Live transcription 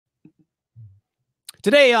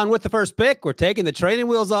Today on With the First Pick, we're taking the training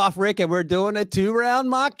wheels off, Rick, and we're doing a 2-round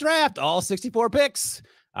mock draft, all 64 picks.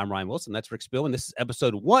 I'm Ryan Wilson. That's Rick Spielman. This is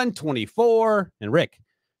episode 124. And Rick,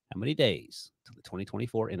 how many days to the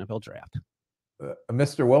 2024 NFL draft?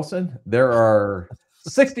 Mr. Wilson, there are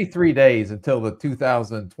 63 days until the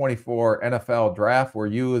 2024 NFL draft, where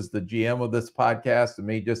you, as the GM of this podcast, and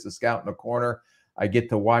me just a scout in the corner, I get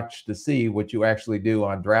to watch to see what you actually do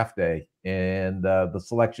on draft day and the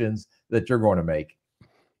selections that you're going to make.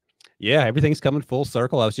 Yeah, everything's coming full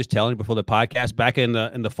circle. I was just telling you before the podcast, back in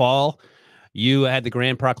the fall, you had the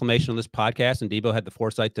grand proclamation on this podcast, and Debo had the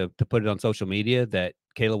foresight to put it on social media that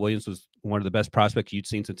Caleb Williams was one of the best prospects you'd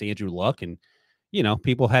seen since Andrew Luck. And, you know,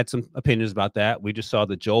 people had some opinions about that. We just saw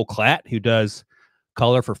that Joel Klatt, who does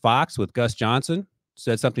color for Fox with Gus Johnson,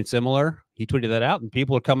 said something similar. He tweeted that out, and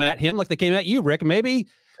people are coming at him like they came at you, Rick. Maybe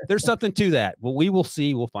there's something to that. Well, we will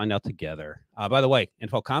see. We'll find out together. By the way,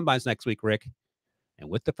 NFL Combine's next week, Rick. And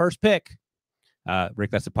with the first pick, Rick,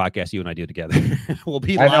 that's the podcast you and I do together. We'll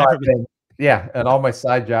be live. Yeah, and all my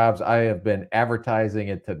side jobs, I have been advertising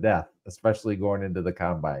it to death, especially going into the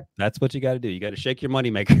Combine. That's what you got to do. You got to shake your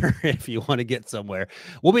moneymaker if you want to get somewhere.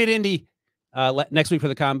 We'll be at Indy next week for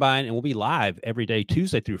the Combine, and we'll be live every day,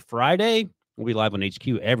 Tuesday through Friday. We'll be live on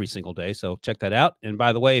HQ every single day, so check that out. And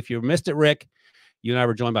by the way, if you missed it, Rick, you and I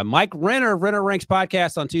were joined by Mike Renner of Renner Ranks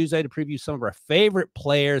Podcast on Tuesday to preview some of our favorite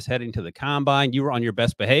players heading to the Combine. You were on your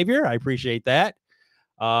best behavior. I appreciate that.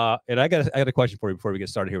 And I got a question for you before we get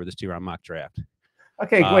started here with this 2-round mock draft.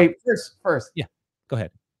 Okay, wait. First. Yeah, go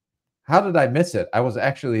ahead. How did I miss it? I was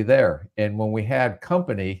actually there. And when we had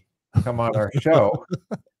company come on our show,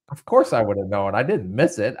 of course I would have known. I didn't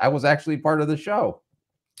miss it. I was actually part of the show.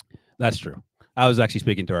 That's true. I was actually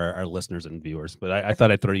speaking to our listeners and viewers, but I thought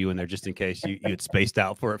I'd throw you in there just in case you had spaced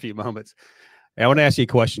out for a few moments. And I want to ask you a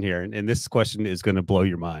question here, and this question is going to blow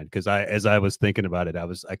your mind because as I was thinking about it,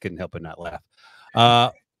 I couldn't help but not laugh.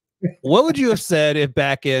 What would you have said if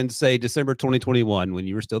back in, say, December 2021, when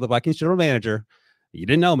you were still the Vikings general manager, you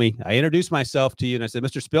didn't know me, I introduced myself to you and I said,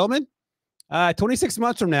 Mr. Spielman, 26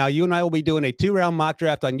 months from now, you and I will be doing a 2-round mock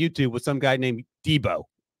draft on YouTube with some guy named Debo.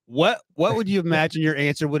 What would you imagine your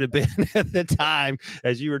answer would have been at the time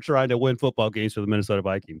as you were trying to win football games for the Minnesota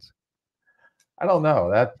Vikings? I don't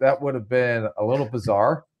know. That would have been a little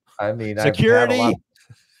bizarre. I mean, security.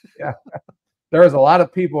 Yeah. There was a lot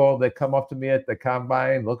of people that come up to me at the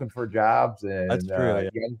Combine looking for jobs, and that's true,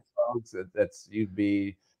 young folks. You'd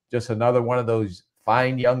be just another one of those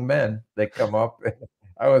fine young men that come up.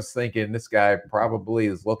 I was thinking this guy probably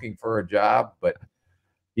is looking for a job, but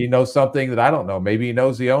he knows something that I don't know. Maybe he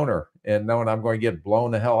knows the owner, and knowing I'm going to get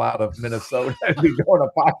blown the hell out of Minnesota and be doing a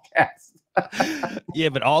podcast. Yeah,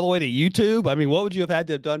 but all the way to YouTube. I mean, what would you have had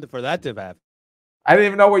to have done for that to have happened? I didn't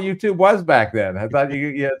even know what YouTube was back then. I thought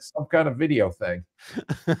you had some kind of video thing.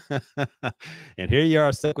 And here you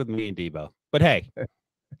are stuck with me and Debo. But hey,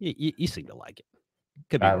 you seem to like it.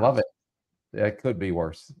 Could be I worse. love it. Yeah, it could be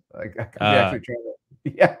worse. I could be actually trying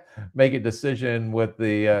to make a decision with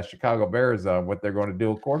the Chicago Bears on what they're going to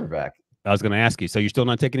do at quarterback. I was going to ask you. So you're still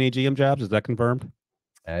not taking any GM jobs? Is that confirmed?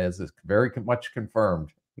 As is very much confirmed.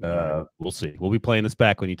 We'll see. We'll be playing this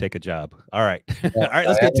back when you take a job. All right. All right,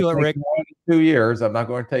 let's get to it, Rick. 2 years. I'm not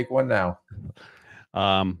going to take one now.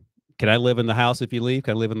 Can I live in the house if you leave?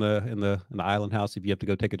 Can I live in the island house if you have to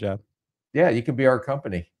go take a job? Yeah, you can be our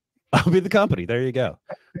company. I'll be the company. There you go.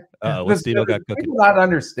 Does people not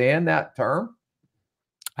understand that term?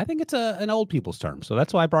 I think it's an old people's term. So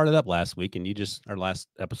that's why I brought it up last week, and our last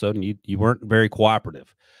episode, and you weren't very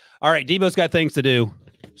cooperative. All right, Debo's got things to do.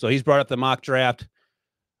 So he's brought up the mock draft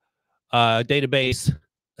database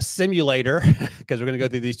simulator because we're going to go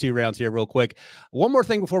through these 2 rounds here real quick. One more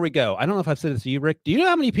thing before we go. I don't know if I've said this to you, Rick. Do you know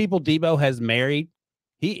how many people Debo has married?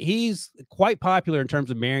 He's quite popular in terms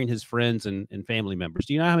of marrying his friends and family members.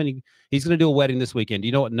 Do you know how many? He's going to do a wedding this weekend. Do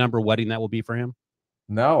you know what number wedding that will be for him?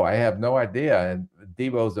 No, I have no idea. And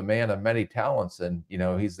Debo's a man of many talents, and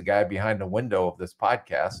he's the guy behind the window of this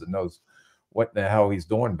podcast and knows what the hell he's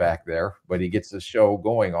doing back there, but he gets the show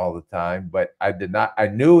going all the time. But I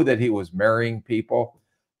knew that he was marrying people.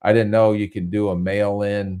 I didn't know you can do a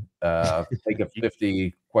mail-in, take a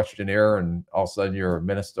 50 questionnaire, and all of a sudden you're a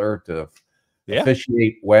minister to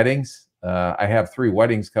officiate weddings. I have 3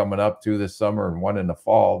 weddings coming up, 2 this summer and 1 in the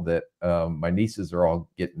fall that my nieces are all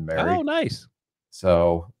getting married. Oh, nice.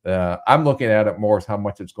 So I'm looking at it more as how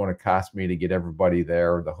much it's going to cost me to get everybody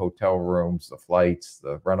there, the hotel rooms, the flights,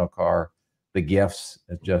 the rental car, the gifts.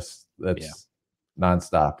 That's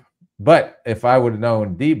nonstop. But if I would have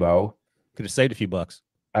known Debo, could have saved a few bucks.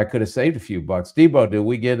 I could have saved a few bucks. Debo, do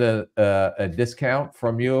we get a discount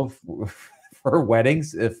from you for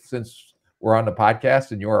weddings since we're on the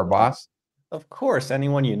podcast and you're our boss? Of course,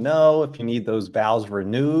 anyone you know, if you need those vows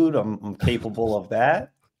renewed, I'm capable of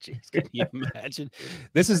that. Jeez, can you imagine?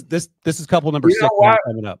 This is couple number You know 6 what?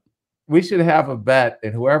 coming up. We should have a bet,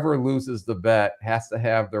 and whoever loses the bet has to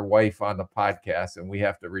have their wife on the podcast, and we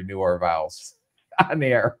have to renew our vows on the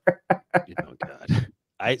air. Oh God.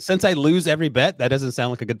 Since I lose every bet, that doesn't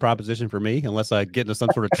sound like a good proposition for me, unless I get into some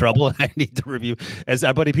sort of trouble and I need to review. As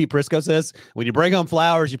our buddy Pete Prisco says, when you bring home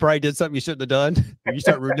flowers, you probably did something you shouldn't have done. When you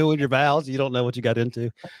start renewing your vows, you don't know what you got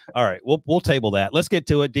into. All right, we'll table that. Let's get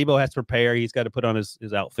to it. Debo has to prepare. He's got to put on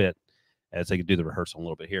his outfit as they can do the rehearsal a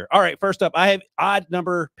little bit here. All right, first up, I have odd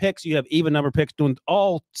number picks. You have even number picks, doing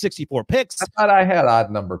all 64 picks. I thought I had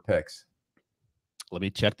odd number picks. Let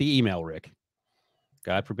me check the email, Rick.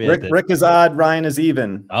 God forbid. Rick is odd, Ryan is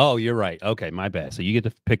even. Oh, you're right. Okay, my bad. So you get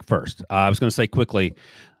to pick first. I was going to say quickly,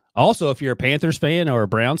 also, if you're a Panthers fan or a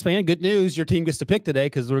Browns fan, good news, your team gets to pick today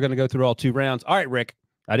because we're going to go through all 2 rounds. All right, Rick,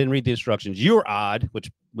 I didn't read the instructions. You're odd, which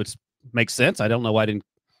makes sense. I don't know why I didn't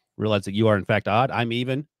realize that you are, in fact, odd. I'm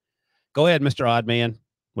even. Go ahead, Mr. Odd Man.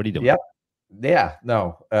 What are you doing? Yep. Yeah,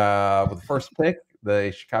 no. With the first pick,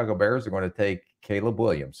 the Chicago Bears are going to take Caleb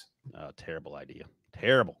Williams. Oh, terrible idea.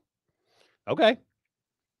 Terrible. Okay.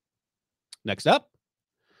 Next up,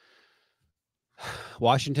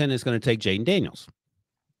 Washington is going to take Jaden Daniels.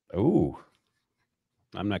 Ooh.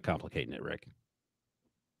 I'm not complicating it, Rick.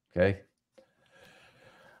 Okay.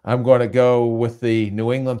 I'm going to go with the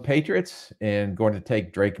New England Patriots and going to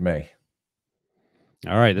take Drake May.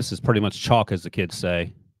 All right. This is pretty much chalk, as the kids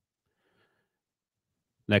say.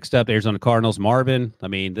 Next up, Arizona Cardinals, Marvin. I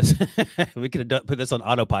mean, this we could have put this on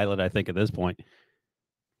autopilot, I think, at this point.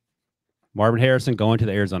 Marvin Harrison going to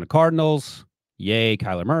the Arizona Cardinals. Yay,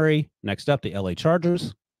 Kyler Murray. Next up, the LA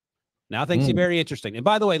Chargers. Now things seem very interesting. And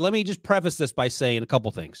by the way, let me just preface this by saying a couple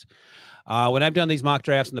things. When I've done these mock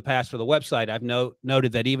drafts in the past for the website, I've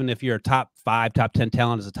noted that even if you're a top 5, top 10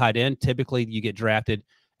 talent as a tight end, typically you get drafted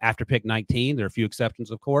after pick 19. There are a few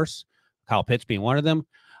exceptions, of course, Kyle Pitts being one of them.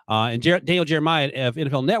 And Daniel Jeremiah of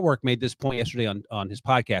NFL Network made this point yesterday on his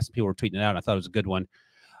podcast, and people were tweeting it out, and I thought it was a good one.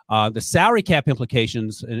 The salary cap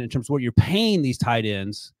implications in terms of what you're paying these tight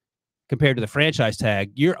ends compared to the franchise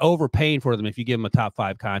tag, you're overpaying for them if you give them a top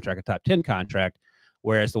 5 contract, a top 10 contract,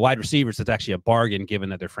 whereas the wide receivers, it's actually a bargain given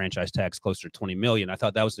that their franchise tag's closer to $20 million. I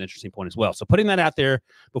thought that was an interesting point as well. So putting that out there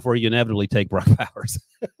before you inevitably take Brock Bowers.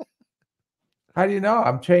 How do you know?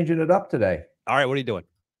 I'm changing it up today. All right, what are you doing?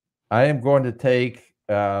 I am going to take,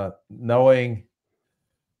 knowing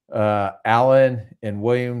Allen and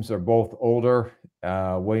Williams are both older.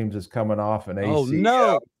 Williams is coming off an ACL. Oh,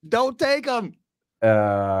 no. Don't take him.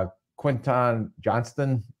 Quinton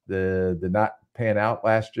Johnston did not pan out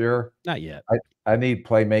last year. Not yet. I need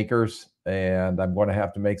playmakers, and I'm going to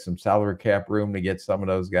have to make some salary cap room to get some of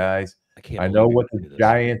those guys. I know what the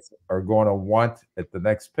Giants are going to want at the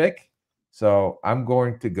next pick, so I'm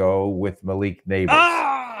going to go with Malik Nabers.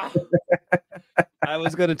 Ah! I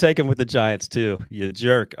was going to take him with the Giants, too. You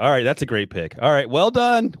jerk. All right, that's a great pick. All right, well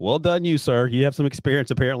done. Well done, you, sir. You have some experience,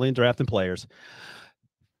 apparently, in drafting players.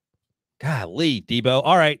 Golly, Debo.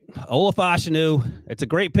 All right, Olaf Ashanu. It's a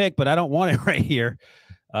great pick, but I don't want it right here.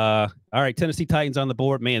 All right, Tennessee Titans on the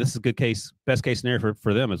board. Man, this is a good case, best case scenario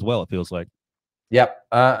for them as well, it feels like. Yep,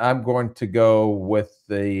 I'm going to go with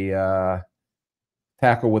the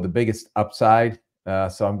tackle with the biggest upside.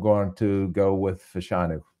 So I'm going to go with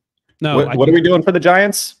Fashanu. No, what are we doing for the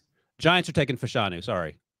Giants? Giants are taking Fashanu.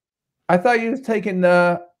 Sorry. I thought you was taking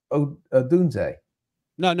Odunze.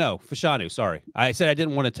 No, Fashanu. Sorry. I said I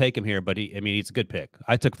didn't want to take him here, but he's a good pick.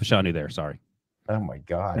 I took Fashanu there. Sorry. Oh my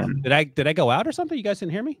God. Did I go out or something? You guys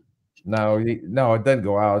didn't hear me? No, it didn't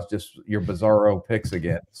go out. It's just your bizarro picks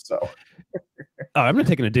again. So I'm not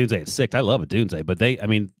taking Odunze at 6. I love Odunze, but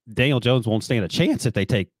Daniel Jones won't stand a chance if they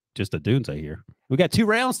take just Odunze here. We got 2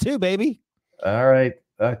 rounds too, baby. All right.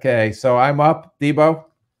 Okay. So I'm up, Debo.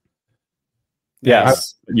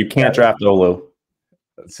 Yes. You can't draft Olu.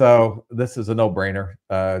 So this is a no-brainer.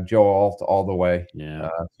 Joe Alt all the way. Yeah.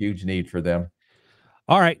 Huge need for them.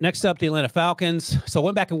 All right. Next up, the Atlanta Falcons. So I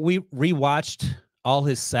went back and we rewatched all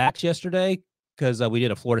his sacks yesterday because we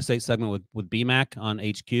did a Florida State segment with BMAC on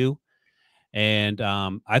HQ. And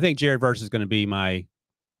I think Jared Verse is going to be my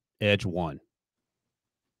edge 1.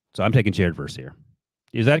 So I'm taking Jared Verse here.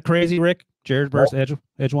 Is that crazy, Rick? Jared Verse, nope.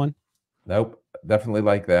 edge 1? Nope. Definitely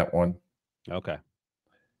like that one. Okay.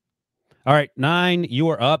 All right, 9, you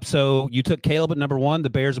are up. So you took Caleb at number 1. The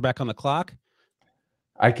Bears are back on the clock.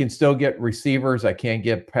 I can still get receivers. I can't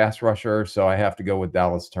get pass rusher, so I have to go with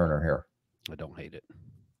Dallas Turner here. I don't hate it.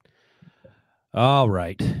 All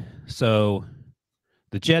right. So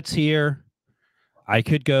the Jets here. I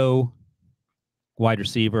could go wide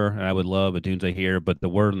receiver, and I would love a Dunze here, but the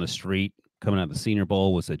word on the street coming out of the Senior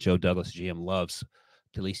Bowl was that Joe Douglas, GM, loves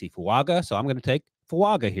Talisi Fuaga, so I'm going to take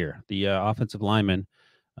Fuaga here, the offensive lineman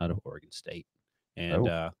out of Oregon State. And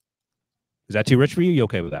is that too rich for you? You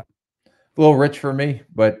okay with that? A little rich for me,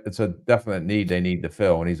 but it's a definite need they need to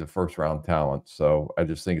fill, and he's a first-round talent. So I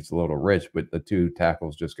just think it's a little rich, but the 2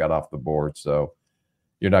 tackles just got off the board, so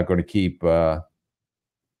you're not going to keep Aaron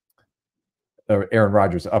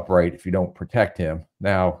Rodgers upright if you don't protect him.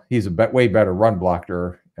 Now, he's a way better run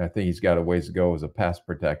blocker. I think he's got a ways to go as a pass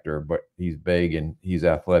protector, but he's big and he's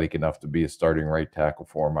athletic enough to be a starting right tackle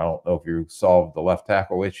for him. I don't know if you solved the left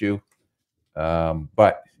tackle issue,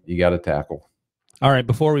 but you got to tackle. All right,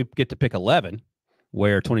 before we get to pick 11,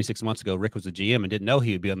 where 26 months ago Rick was the GM and didn't know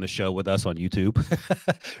he would be on the show with us on YouTube,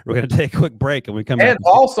 we're going to take a quick break and we come back. And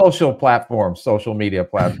all social platforms, social media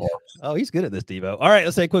platforms. Oh, he's good at this, Devo. All right,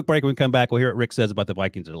 let's take a quick break. When we come back, we'll hear what Rick says about the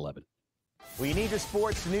Vikings at 11. Well, you need your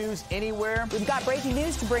sports news anywhere. We've got breaking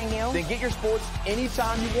news to bring you. Then get your sports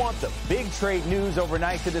anytime you want them. Big trade news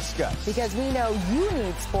overnight to discuss. Because we know you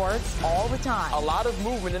need sports all the time. A lot of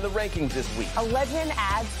movement in the rankings this week. A legend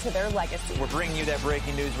adds to their legacy. We're bringing you that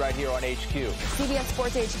breaking news right here on HQ. CBS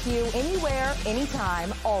Sports HQ, anywhere,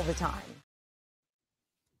 anytime, all the time.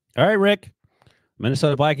 All right, Rick.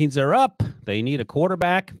 Minnesota Vikings are up. They need a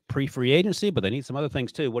quarterback pre-free agency, but they need some other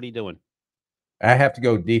things too. What are you doing? I have to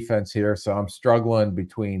go defense here, so I'm struggling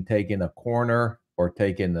between taking a corner or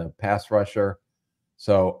taking the pass rusher.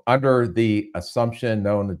 So under the assumption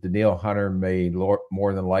known that Danielle Hunter may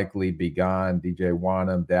more than likely be gone, DJ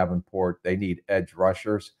Wanham, Davenport, they need edge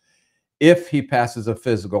rushers. If he passes a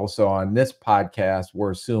physical, so on this podcast,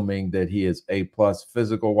 we're assuming that he is A+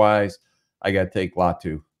 physical-wise, I got to take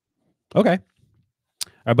Latu. Okay.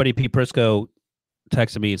 Our buddy Pete Prisco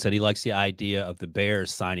texted me and said he likes the idea of the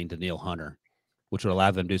Bears signing Danielle Hunter, which would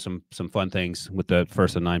allow them to do some fun things with the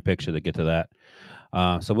 1st and 9 pick should they get to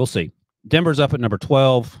that. So we'll see. Denver's up at number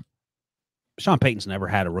 12. Sean Payton's never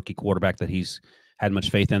had a rookie quarterback that he's had much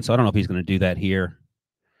faith in, so I don't know if he's going to do that here.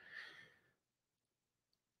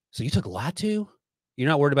 So you took Latu? You're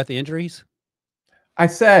not worried about the injuries? I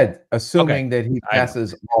said, assuming that he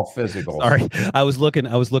passes all physicals. Sorry, I was looking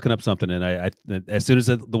up something, and I as soon as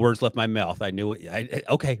the words left my mouth, I knew it.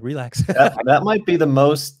 Okay, relax. that might be the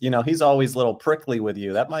most. He's always a little prickly with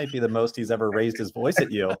you. That might be the most he's ever raised his voice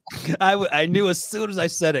at you. I knew as soon as I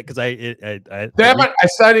said it because damn it! I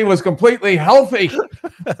said he was completely healthy.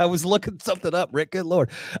 I was looking something up, Rick. Good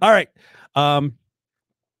Lord. All right.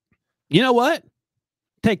 You know what?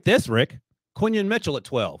 Take this, Rick. Quinyon Mitchell at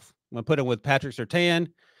 12. I'm going to put him with Patrick Surtain.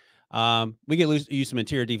 We could use some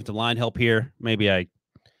interior defensive line help here. Maybe I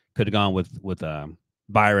could have gone with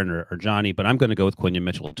Byron or Johnny, but I'm going to go with Quinyon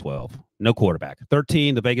Mitchell at 12. No quarterback.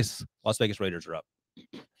 13, the Las Vegas Raiders are up. You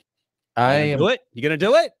going to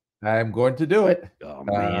do it? I'm going to do it. Oh,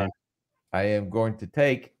 man. I am going to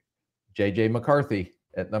take J.J. McCarthy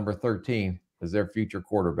at number 13 as their future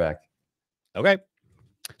quarterback. Okay.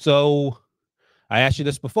 So I asked you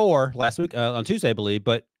this before last week on Tuesday, I believe,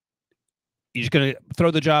 but you just going to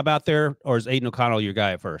throw the job out there, or is Aiden O'Connell your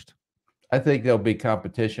guy at first? I think there'll be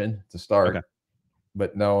competition to start,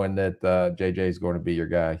 but knowing that JJ is going to be your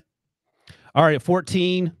guy. All right, at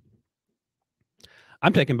 14,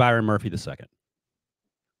 I'm taking Byron Murphy the second.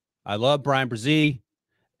 I love Brian Brzee.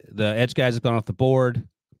 The edge guys have gone off the board.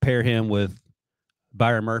 Pair him with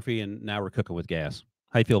Byron Murphy, and now we're cooking with gas.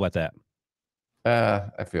 How you feel about that?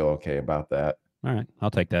 I feel okay about that. All right, I'll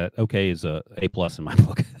take that. Okay is A+ in my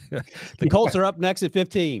book. The Colts are up next at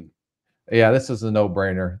 15. Yeah, this is a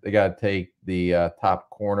no-brainer. They got to take the top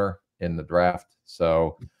corner in the draft.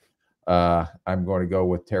 So I'm going to go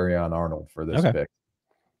with Terrion Arnold for this pick.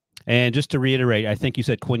 And just to reiterate, I think you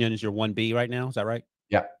said Quinyon is your 1B right now. Is that right?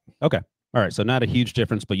 Yeah. Okay. All right, so not a huge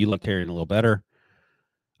difference, but you like Terrion a little better.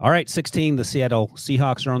 All right, 16, the Seattle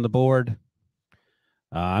Seahawks are on the board.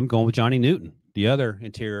 I'm going with Johnny Newton, the other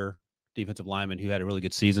interior defensive lineman who had a really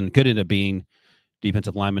good season. Could end up being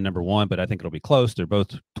defensive lineman number 1, but I think it'll be close. They're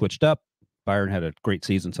both twitched up. Byron had a great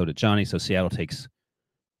season, so did Johnny. So Seattle takes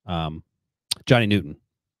Johnny Newton.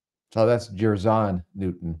 So that's Jerzon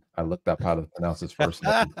Newton. I looked up how to pronounce his first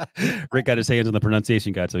name. Rick got his hands on the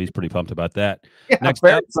pronunciation guide, so he's pretty pumped about that. Yeah, next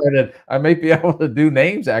up, excited. I may be able to do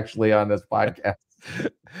names actually on this podcast.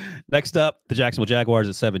 Next up, the Jacksonville Jaguars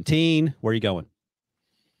at 17. Where are you going?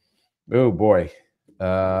 Oh, boy.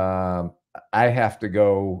 I have to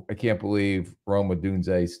go. I can't believe Rome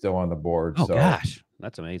Odunze is still on the board. Oh, gosh.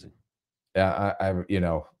 That's amazing. Yeah,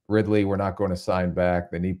 Ridley, we're not going to sign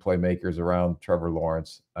back. They need playmakers around Trevor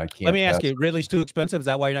Lawrence. I can't. Let me ask you, Ridley's too expensive? Is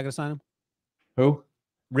that why you're not going to sign him? Who?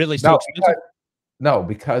 Ridley's too expensive? No,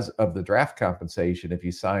 because of the draft compensation. If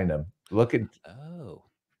you sign him, look at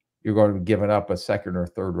you're going to be giving up a second or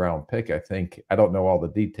third round pick. I think I don't know all the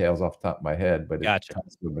details off the top of my head, but it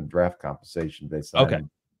comes with a draft compensation. They sign him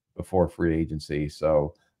before free agency,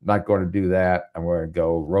 so I'm not going to do that. I'm going to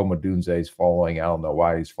go. Roma Dunze's falling. I don't know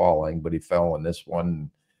why he's falling, but he fell in this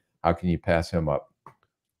one. How can you pass him up?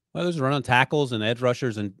 Well, there's a run on tackles and edge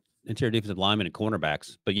rushers and interior defensive linemen and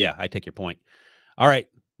cornerbacks. But yeah, I take your point. All right,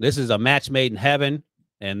 this is a match made in heaven.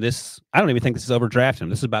 And this, I don't even think this is overdrafting him.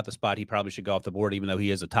 This is about the spot he probably should go off the board, even though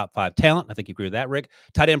he is a top 5 talent. I think you agree with that, Rick.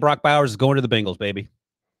 Tight end Brock Bowers is going to the Bengals, baby.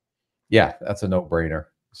 Yeah, that's a no-brainer.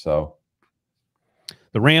 So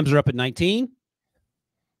the Rams are up at 19.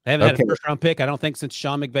 They haven't had a first-round pick, I don't think, since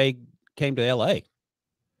Sean McVay came to L.A.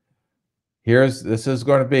 This is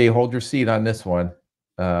going to be, hold your seat on this one.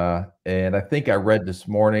 And I think I read this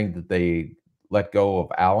morning that they let go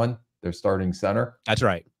of Allen, their starting center. That's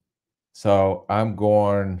right. So I'm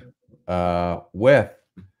going with,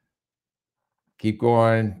 keep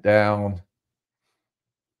going down,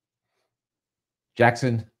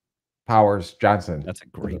 Jackson Powers Johnson. That's a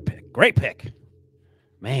great pick. Great pick.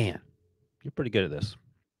 Man, you're pretty good at this.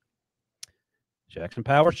 Jackson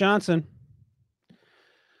Powers Johnson.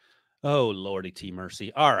 Oh, Lordy T.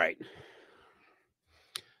 Mercy. All right.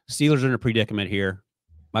 Steelers are in a predicament here.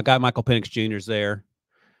 My guy Michael Penix Jr. is there.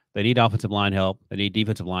 They need offensive line help. They need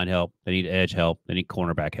defensive line help. They need edge help. They need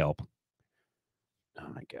cornerback help. Oh,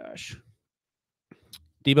 my gosh.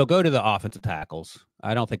 Debo, go to the offensive tackles.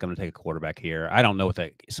 I don't think I'm going to take a quarterback here. I don't know what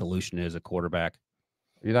the solution is at quarterback.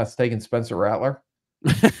 You're not taking Spencer Rattler?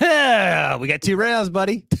 We got 2 rounds,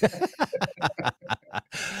 buddy.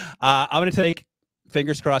 I'm going to take,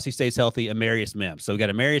 fingers crossed he stays healthy, Amarius Mims. So we got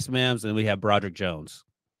Amarius Mims, and then we have Broderick Jones.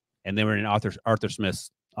 And then we're in Arthur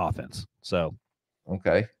Smith's offense. So,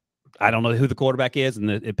 okay. I don't know who the quarterback is, and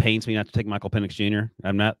it pains me not to take Michael Penix Jr.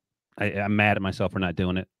 I'm mad at myself for not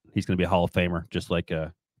doing it. He's going to be a Hall of Famer, just like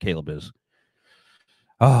Caleb is.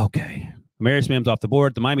 Oh, okay. Amarius Mims off the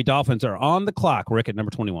board. The Miami Dolphins are on the clock. Rick at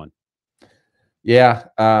number 21. Yeah,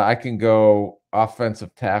 I can go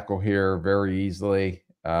offensive tackle here very easily.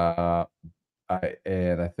 I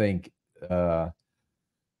think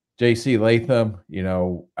J.C. Latham,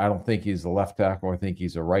 I don't think he's a left tackle. I think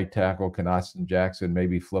he's a right tackle. Can Austin Jackson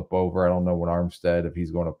maybe flip over? I don't know what Armstead, if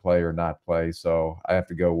he's going to play or not play. So I have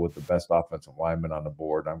to go with the best offensive lineman on the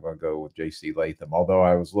board. I'm going to go with J.C. Latham, although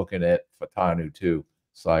I was looking at Fatanu too,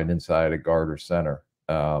 slide inside a guard or center.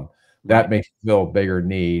 That makes me feel a bigger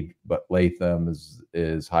need, but Latham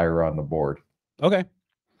is higher on the board. Okay.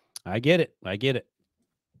 I get it.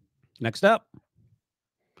 Next up.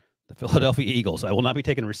 The Philadelphia Eagles. I will not be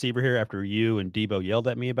taking a receiver here after you and Debo yelled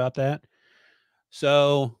at me about that.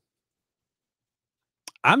 So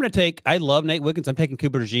I'm going to take, I love Nate Wiggins. I'm taking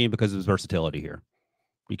Cooper DeJean because of his versatility here.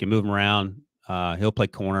 You can move him around. He'll play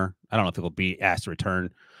corner. I don't know if he'll be asked to return.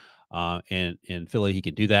 In Philly, he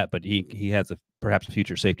can do that, but he has perhaps a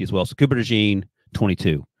future safety as well. So Cooper DeJean,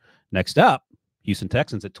 22. Next up, Houston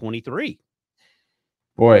Texans at 23.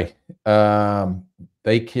 Boy,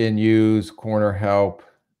 they can use corner help.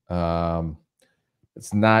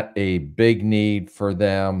 It's not a big need for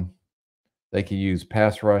them. They can use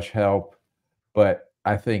pass rush help, but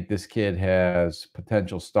I think this kid has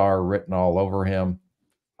potential star written all over him.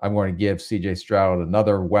 I'm going to give CJ Stroud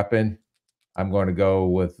another weapon. I'm going to go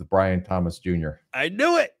with Brian Thomas Jr. I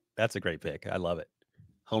knew it. That's a great pick. I love it.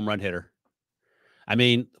 Home run hitter. I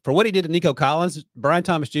mean, for what he did to Nico Collins, Brian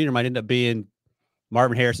Thomas Jr. might end up being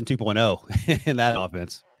Marvin Harrison 2.0 in that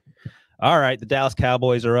offense. All right, the Dallas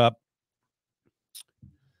Cowboys are up.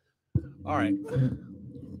 All right. I'm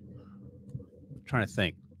trying to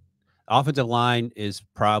think. Offensive line is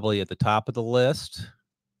probably at the top of the list.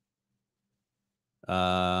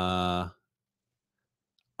 All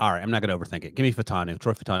right, I'm not going to overthink it. Give me Fatanu.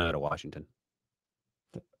 Troy Fatanu out of Washington.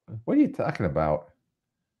 What are you talking about?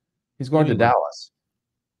 He's going to Dallas.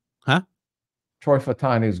 Huh? Troy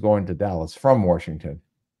Fatanu is going to Dallas from Washington.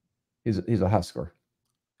 He's a Husker.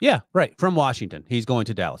 Yeah, right. From Washington. He's going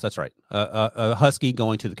to Dallas. That's right. A Husky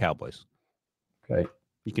going to the Cowboys. Okay.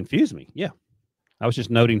 You confused me. Yeah. I was just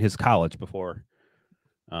noting his college before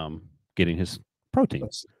getting his protein.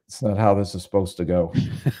 That's not how this is supposed to go.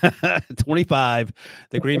 25.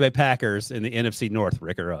 The Green Bay Packers in the NFC North.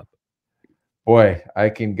 Rick are up. Boy, I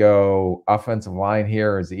can go offensive line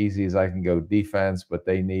here as easy as I can go defense, but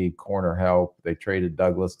they need corner help. They traded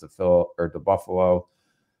Douglas to Buffalo.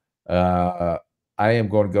 I am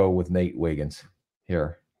going to go with Nate Wiggins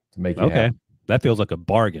here to make it happen. That feels like a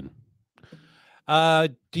bargain.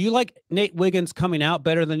 Do you like Nate Wiggins coming out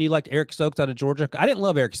better than you liked Eric Stokes out of Georgia? I didn't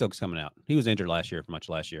love Eric Stokes coming out. He was injured much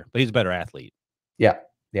last year, but he's a better athlete.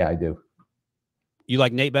 Yeah, I do. You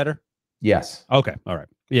like Nate better? Yes. Okay, all right.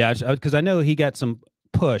 Yeah, because I know he got some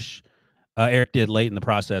push. Eric did late in the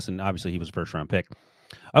process, and obviously he was a first-round pick.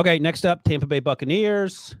 Okay, next up, Tampa Bay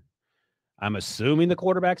Buccaneers. I'm assuming the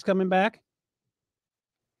quarterback's coming back.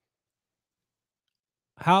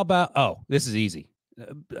 How about, this is easy.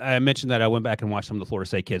 I mentioned that I went back and watched some of the Florida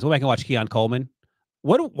State kids. Went back and watched Keon Coleman.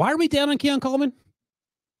 Why are we down on Keon Coleman?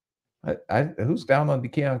 Who's down on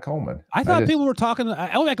Keon Coleman? I thought people were talking.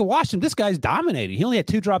 I went back and watched him. This guy's dominating. He only had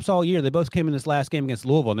 2 drops all year. They both came in this last game against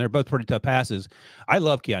Louisville, and they're both pretty tough passes. I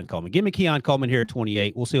love Keon Coleman. Give me Keon Coleman here at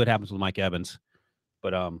 28. We'll see what happens with Mike Evans.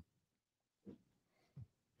 But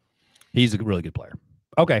he's a really good player.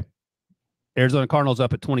 Okay. Arizona Cardinals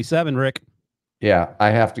up at 27, Rick. Yeah, I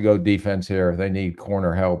have to go defense here. They need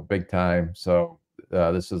corner help big time. So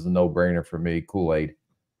this is a no-brainer for me. Kool-Aid.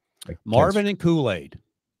 Marvin and Kool-Aid.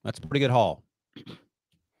 That's a pretty good haul.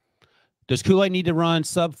 Does Kool-Aid need to run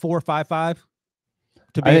sub 4.55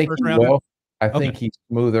 to be a first rounder? I think he's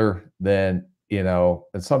smoother than, and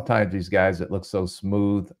sometimes these guys that look so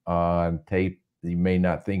smooth on tape, you may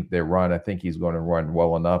not think they run. I think he's going to run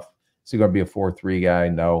well enough. Is he going to be a 4.3 guy?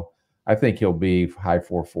 No. I think he'll be high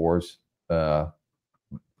 4.4s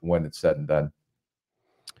when it's said and done.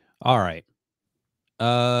 All right.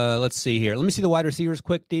 Let's see here. Let me see the wide receivers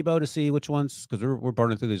quick, Debo, to see which ones, because we're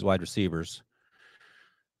burning through these wide receivers.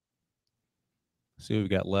 See what we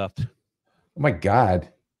got left. Oh my God.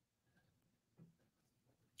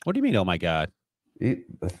 What do you mean, oh my God?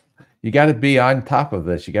 You got to be on top of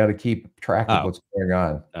this. You got to keep track of what's going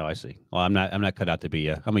on. Oh, I see. Well, I'm not cut out to be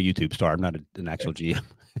I'm a YouTube star. I'm not an actual GM.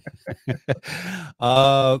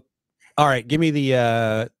 All right, give me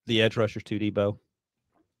the edge rushers too, Debo.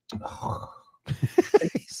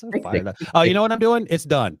 He's so fired up. Oh, you know what I'm doing? It's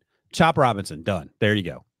done. Chop Robinson, done. There you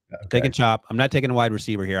go. Okay. Taking Chop. I'm not taking a wide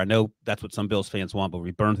receiver here. I know that's what some Bills fans want, but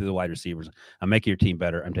we burn through the wide receivers. I'm making your team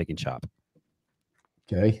better. I'm taking Chop.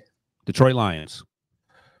 Okay. Detroit Lions.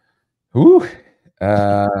 Who?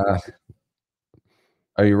 Are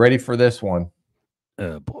you ready for this one?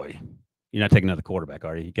 Oh boy. You're not taking another quarterback,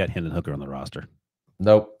 are you? You got Hendon Hooker on the roster.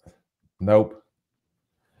 Nope.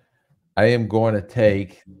 I am going to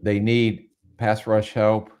take, they need pass rush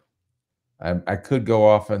help. I could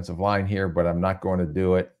go offensive line here, but I'm not going to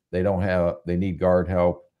do it. They need guard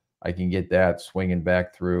help. I can get that swinging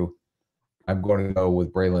back through. I'm going to go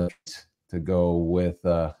with Braylon to go with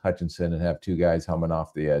Hutchinson and have 2 guys humming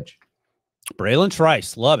off the edge. Braylon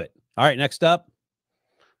Trice, love it. All right, next up,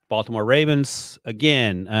 Baltimore Ravens.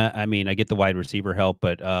 Again, I mean, I get the wide receiver help,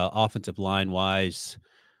 but offensive line-wise,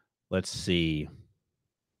 let's see.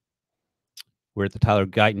 We're at the Tyler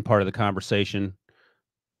Guyton part of the conversation.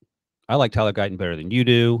 I like Tyler Guyton better than you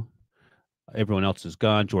do. Everyone else is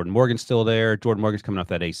gone. Jordan Morgan's still there. Jordan Morgan's coming off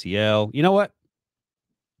that ACL. You know what?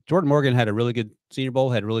 Jordan Morgan had a really good Senior Bowl,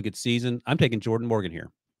 had a really good season. I'm taking Jordan Morgan here.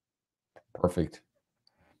 Perfect.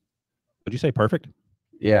 Would you say perfect?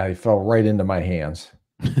 Yeah, he fell right into my hands.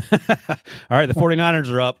 All right, the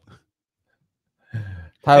 49ers are up.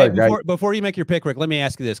 Tyler, hey, before you make your pick, Rick, let me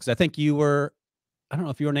ask you this, because I think you were, I don't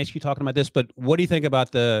know if you were in HQ talking about this, but what do you think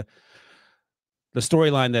about the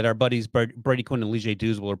storyline that our buddies Brady Quinn and Leger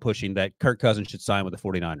Douzable are pushing, that Kirk Cousins should sign with the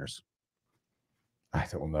 49ers? I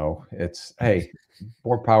don't know. It's, hey,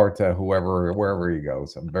 more power to wherever he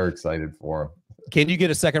goes. I'm very excited for him. Can you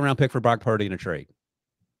get a second-round pick for Brock Purdy in a trade?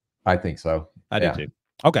 I think so. I do too.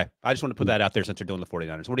 Okay. I just want to put that out there since you're doing the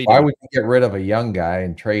 49ers. What do you Why do? would you get rid of a young guy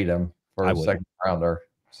and trade him for a second rounder?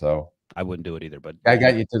 So I wouldn't do it either. But I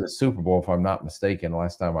got you to the Super Bowl, if I'm not mistaken,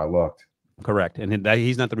 last time I looked. Correct. And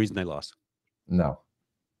he's not the reason they lost. No.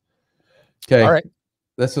 Okay. All right.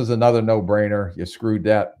 This is another no-brainer. You screwed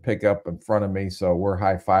that pick up in front of me, so we're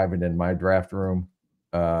high-fiving in my draft room.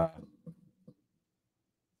 I'm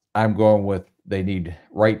going with, they need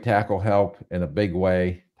right tackle help in a big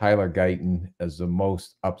way. Tyler Guyton is the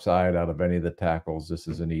most upside out of any of the tackles. This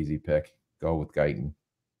is an easy pick. Go with Guyton.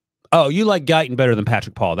 Oh, you like Guyton better than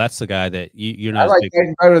Patrick Paul. That's the guy that you're not. I like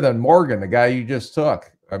Guyton better than Morgan, the guy you just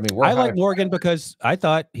took. I mean, I like Morgan because I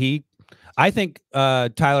think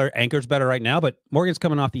Tyler anchors better right now, but Morgan's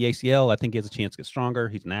coming off the ACL. I think he has a chance to get stronger.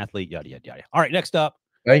 He's an athlete, yada, yada, yada. All right, next up.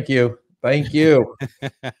 Thank you.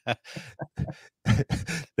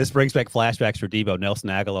 This brings back flashbacks for Debo.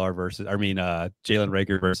 Nelson Aguilar Jalen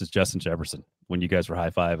Reagor versus Justin Jefferson when you guys were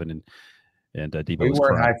high-fiving and Debo we was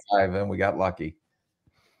weren't crying. high-fiving. We got lucky.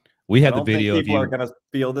 We had the video of you. People are going to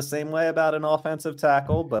feel the same way about an offensive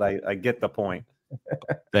tackle, but I get the point.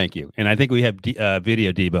 Thank you. And I think we have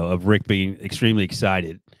video, Debo, of Rick being extremely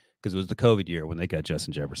excited because it was the COVID year when they got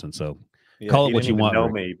Justin Jefferson. So Yeah, Call he it what didn't you even want, know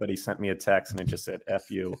Rick. me, but he sent me a text and it just said "F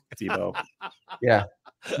you, Debo." Yeah.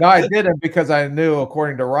 No, I didn't because I knew,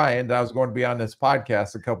 according to Ryan, that I was going to be on this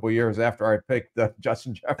podcast a couple of years after I picked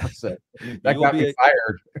Justin Jefferson. That got me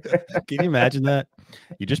fired. Can you imagine that?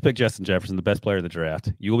 You just picked Justin Jefferson, the best player of the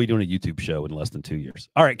draft. You will be doing a YouTube show in less than 2 years.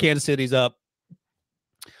 All right, Kansas City's up.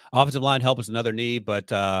 Offensive line help is another need, but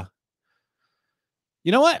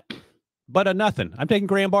you know what? But nothing. I'm taking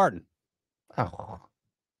Graham Barton. Oh.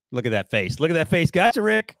 Look at that face. Look at that face. Gotcha,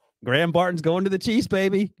 Rick. Graham Barton's going to the Chiefs,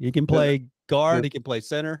 baby. He can play guard. He can play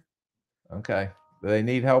center. Okay. Do they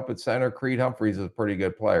need help at center? Creed Humphreys is a pretty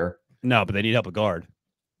good player. No, but they need help at guard.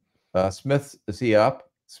 Smith, is he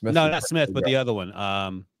up? Smith? No, not Smith, but the other one.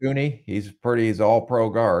 Cooney, he's all pro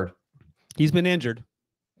guard. He's been injured.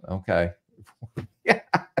 Okay.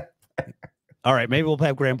 All right, maybe we'll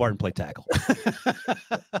have Graham Barton play tackle. It's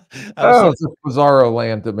a bizarro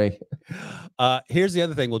land to me. Here's the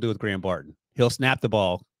other thing we'll do with Graham Barton. He'll snap the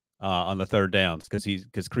ball on the third downs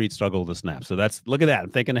because Creed struggled to snap. So look at that.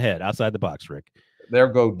 I'm thinking ahead, outside the box, Rick. There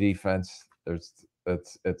go defense. It's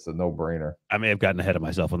a no-brainer. I may have gotten ahead of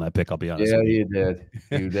myself on that pick. I'll be honest. Yeah, you did.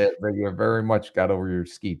 You did. But you very much got over your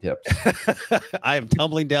ski tips. I am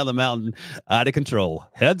tumbling down the mountain out of control.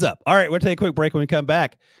 Heads up. All right, we'll take a quick break when we come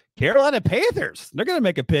back. Carolina Panthers. They're going to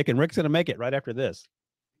make a pick, and Rick's going to make it right after this.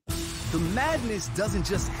 The madness doesn't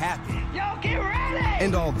just happen. Y'all get ready!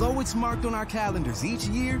 And although it's marked on our calendars each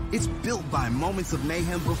year, it's built by moments of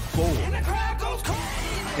mayhem before. And the crowd goes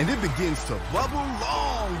crazy! And it begins to bubble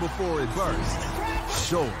long before it bursts.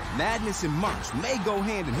 Sure, madness and March may go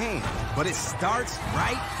hand in hand, but it starts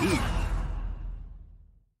right here.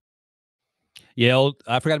 Yeah,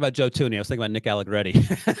 I forgot about Joe Tooney. I was thinking about Nick Allegretti.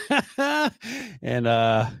 And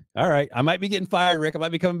all right, I might be getting fired, Rick. I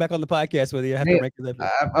might be coming back on the podcast with you. I have to make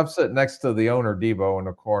that. I'm sitting next to the owner, Debo, in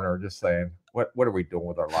the corner, just saying, what are we doing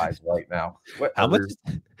with our lives right now? How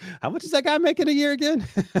much is that guy making a year again?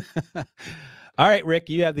 All right, Rick,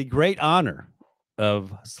 you have the great honor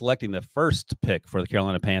of selecting the first pick for the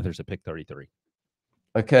Carolina Panthers at pick 33.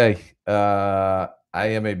 Okay. I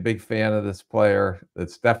am a big fan of this player.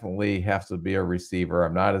 It's definitely has to be a receiver.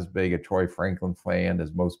 I'm not as big a Troy Franklin fan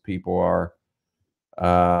as most people are.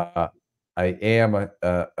 I am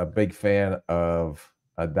a big fan of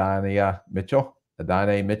Adonai Mitchell.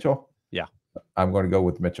 Yeah. I'm going to go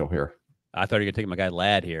with Mitchell here. I thought you were going to take my guy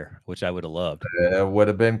Ladd here, which I would have loved. It would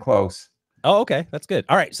have been close. Oh, okay. That's good.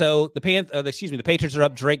 All right. So the Patriots are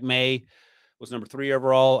up. Drake May was number 3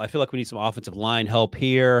 overall. I feel like we need some offensive line help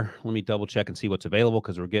here. Let me double check and see what's available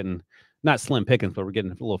because we're getting not slim pickings, but we're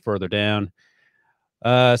getting a little further down.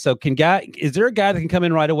 So is there a guy that can come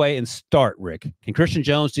in right away and start, Rick? Can Christian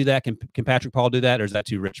Jones do that? Can Patrick Paul do that? Or is that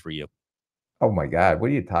too rich for you? Oh my God.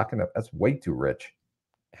 What are you talking about? That's way too rich.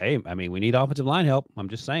 Hey, I mean, we need offensive line help. I'm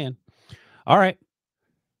just saying. All right.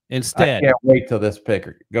 Instead, I can't wait till this pick.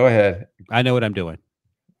 Go ahead. I know what I'm doing.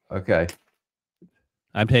 Okay.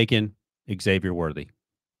 I'm taking Xavier Worthy,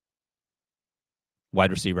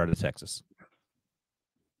 wide receiver out of Texas.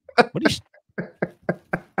 What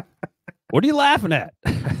are you laughing at?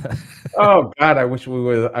 Oh God, I wish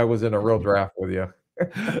I was in a real draft with you.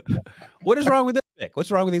 What is wrong with this pick?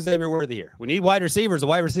 What's wrong with Xavier Worthy here? We need wide receivers. The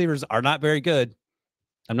wide receivers are not very good.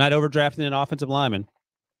 I'm not overdrafting an offensive lineman.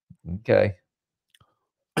 Okay.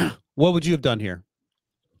 What would you have done here?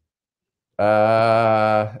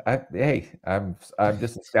 Hey, I'm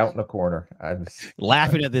just a scout in the corner. I'm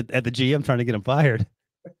laughing at the GM trying to get him fired.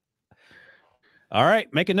 All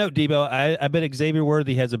right, make a note, Debo. I bet Xavier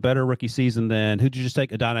Worthy has a better rookie season than who'd you just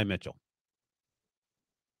take? Adonai Mitchell.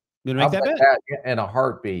 You gonna make that bet? In a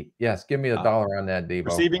heartbeat. Yes, give me $1 on that, Debo.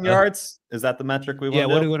 Receiving yards, is that the metric we want? Yeah.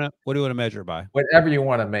 What do you want to measure by? Whatever you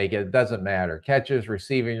want to make it. It doesn't matter. Catches,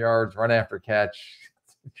 receiving yards, run after catch.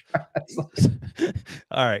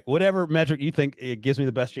 All right, whatever metric you think it gives me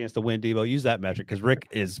the best chance to win, Debo, use that metric because Rick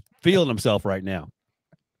is feeling himself right now.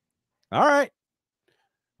 All right,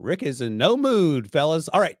 Rick is in no mood, fellas.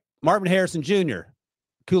 All right, Marvin Harrison Jr.,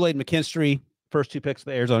 Kool-Aid McKinstry, first 2 picks of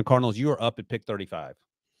the Arizona Cardinals. You are up at pick 35.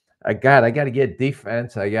 I got to get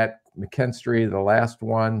defense. I got McKinstry, the last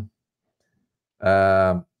one.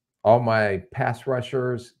 All my pass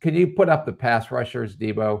rushers. Can you put up the pass rushers,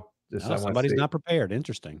 Debo? Somebody's not prepared.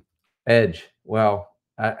 Interesting. Edge. Well,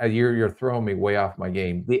 you're throwing me way off my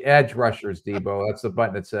game. The edge rushers, Debo. That's the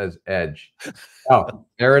button that says edge. Oh,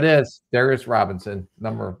 there it is. Darius Robinson.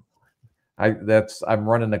 I'm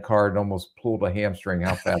running the card and almost pulled a hamstring.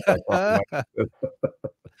 How fast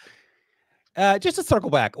I just to circle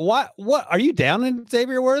back. What are you down in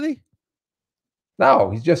Xavier Worthy? No,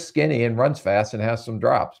 he's just skinny and runs fast and has some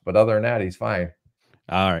drops. But other than that, he's fine.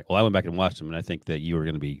 All right. Well, I went back and watched them, and I think that you are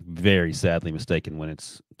going to be very sadly mistaken when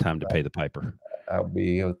it's time to pay the piper. I'll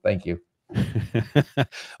be. Thank you.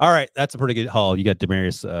 All right. That's a pretty good haul. You got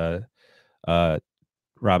Demaryius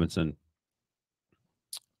Robinson.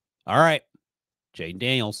 All right. Jaden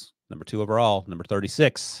Daniels, number 2 overall, number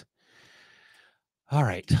 36. All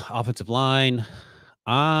right. Offensive line.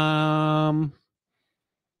 Go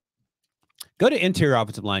to interior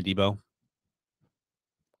offensive line, Debo.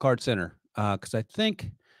 Card center. Because I think,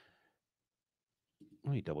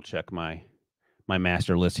 let me double check my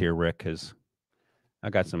master list here, Rick, because I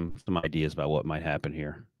got some ideas about what might happen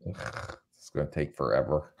here. It's going to take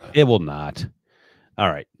forever. It will not. All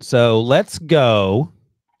right. So let's go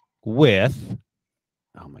with,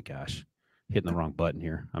 oh my gosh, hitting the wrong button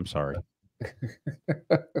here. I'm sorry.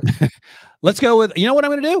 Let's go with, you know what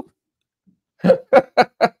I'm going to do?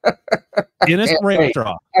 Ennis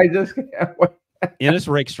Rakestraw. I just can't wait. Ennis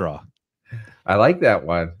Rakestraw. I like that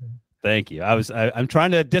one. Thank you. I'm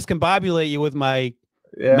trying to discombobulate you with my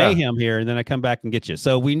Yeah. mayhem here, and then I come back and get you.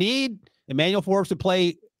 So we need Emmanuel Forbes to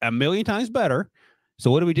play a million times better.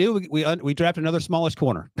 So what do? We draft another smallish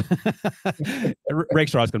corner.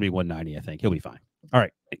 Rakestraw is going to be 190, I think. He'll be fine. All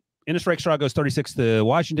right. Ennis Rakestraw goes 36 to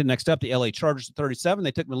Washington. Next up, the LA Chargers at 37.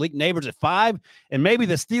 They took Malik Neighbors at 5, and maybe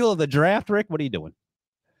the steal of the draft. Rick, what are you doing?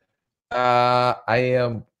 I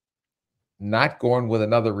am not going with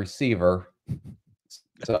another receiver.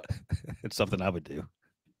 So It's something I would do.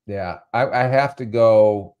 yeah, I have to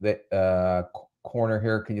go the corner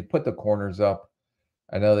here. Can you put the corners up?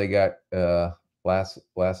 I know they got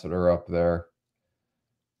Lassiter up there.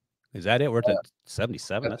 Is that it? We're at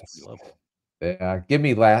 77. That's pretty low. Yeah, give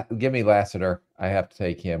me Lassiter. I have to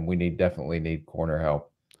take him. We definitely need corner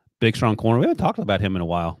help. Big strong corner. We haven't talked about him in a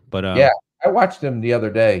while, but Yeah, I watched him the other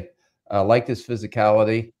day. Liked his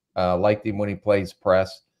physicality. Liked him when he plays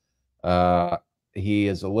press. He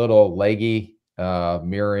is a little leggy,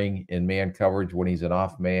 mirroring in man coverage when he's an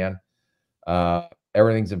off man.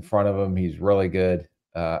 Everything's in front of him. He's really good.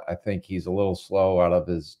 I think he's a little slow out of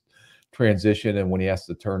his transition and when he has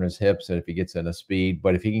to turn his hips and if he gets into speed.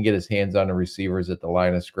 But if he can get his hands on the receivers at the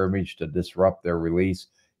line of scrimmage to disrupt their release,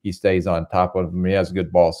 he stays on top of them. He has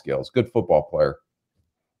good ball skills. Good football player.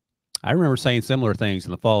 I remember saying similar things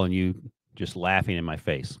in the fall and you just laughing in my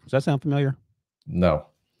face. Does that sound familiar? No.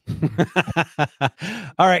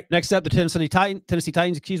 All right. Next up, the Tennessee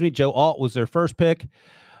Titans, Joe Alt was their first pick.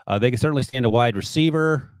 They can certainly stand a wide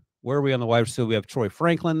receiver. Where are we on the wide receiver? We have Troy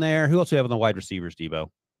Franklin there. Who else do we have on the wide receivers, Debo?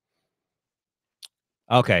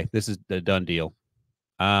 Okay, this is the done deal.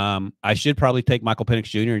 I should probably take Michael Penix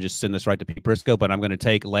Jr. and just send this right to Pete Briscoe, but I'm going to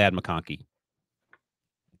take Ladd McConkey.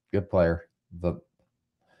 Good player.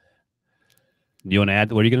 You want to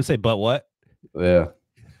add? What are you going to say? But what? Yeah.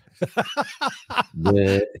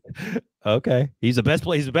 Yeah. Okay, he's the best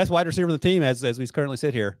He's the best wide receiver of the team as we currently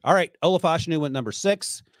sit here. All right, Olafashinu went number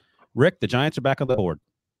 6. Rick, the Giants are back on the board.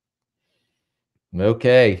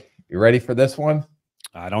 Okay, you ready for this one?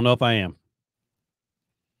 I don't know if I am.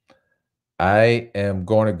 I am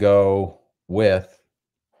going to go with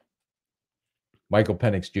Michael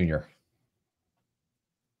Penix Jr.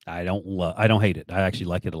 I don't hate it. I actually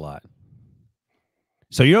like it a lot.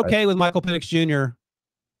 So you're okay with Michael Penix Jr.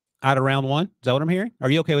 out of round 1? Is that what I'm hearing? Are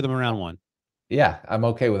you okay with him in round 1? Yeah, I'm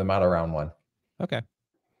okay with him out of round 1. Okay.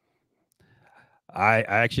 I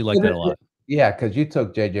actually like that a lot. Yeah, because you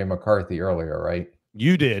took J.J. McCarthy earlier, right?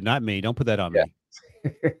 You did, not me. Don't put that on me.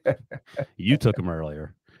 You took him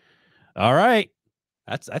earlier. All right.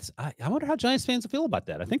 I wonder how Giants fans feel about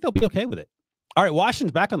that. I think they'll be okay with it. All right,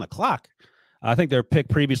 Washington's back on the clock. I think their pick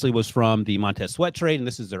previously was from the Montez Sweat trade, and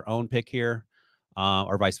this is their own pick here,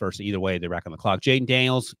 or vice versa. Either way, they're back on the clock. Jaden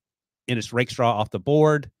Daniels, Ennis Rakestraw off the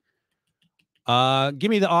board. Give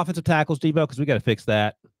me the offensive tackles, Debo, because we got to fix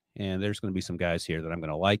that. And there's going to be some guys here that I'm going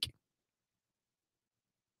to like.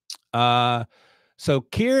 So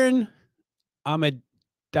Kieran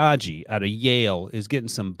Ahmed-Daji out of Yale is getting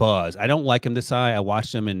some buzz. I don't like him this high. I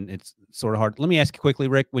watched him, and it's sort of hard. Let me ask you quickly,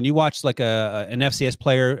 Rick, when you watch like an FCS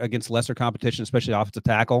player against lesser competition, especially offensive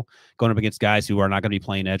tackle, going up against guys who are not going to be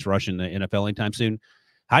playing edge rush in the NFL anytime soon,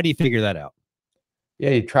 how do you figure that out? Yeah,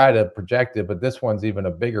 you try to project it, but this one's even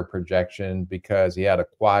a bigger projection because he had a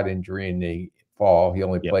quad injury in the fall. He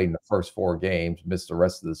only played in the first 4 games, missed the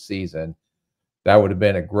rest of the season. That would have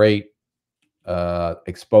been a great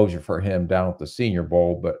exposure for him down at the Senior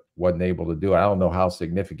Bowl, but wasn't able to do it. I don't know how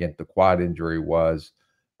significant the quad injury was,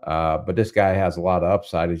 but this guy has a lot of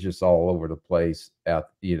upside. He's just all over the place,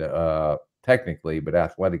 technically, but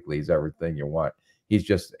athletically, he's everything you want. He's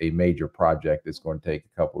just a major project that's going to take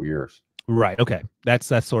a couple years. Right. Okay. That's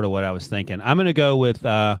sort of what I was thinking. I'm going to go with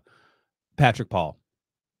Patrick Paul.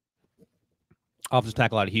 offensive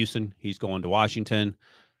tackle out of Houston. He's going to Washington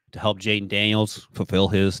to help Jaden Daniels fulfill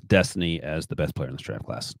his destiny as the best player in this draft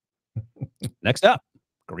class. Next up,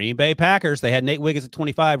 Green Bay Packers. They had Nate Wiggins at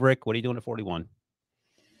 25. Rick, what are you doing at 41?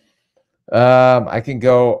 I can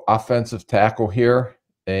go offensive tackle here,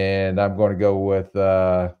 and I'm going to go with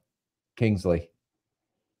Kingsley.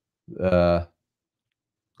 Go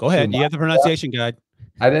ahead. You have the pronunciation guide.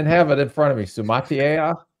 I didn't have it in front of me.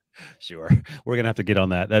 Sumatia? Sure. We're going to have to get on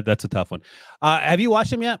that. That's a tough one. Have you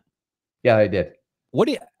watched him yet? Yeah, I did. What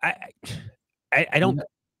do you I don't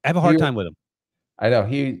I have a hard time with him. I know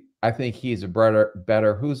I think he's a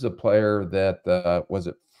better. Who's the player that was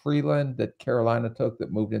it Freeland that Carolina took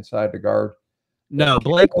that moved inside the guard? No,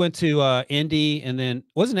 Blake went to Indy, and then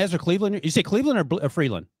wasn't Ezra Cleveland? You say Cleveland or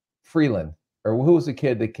Freeland? Freeland, or who was the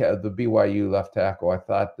kid that the BYU left tackle? I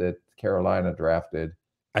thought that Carolina drafted.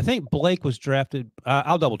 I think Blake was drafted.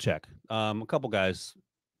 I'll double check. A couple guys.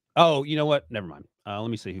 Oh, you know what? Never mind. Let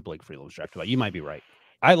me see who Blake Freeland was drafted by. You might be right.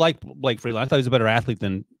 I like Blake Freeland. I thought he was a better athlete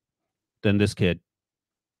than this kid.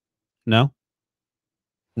 No,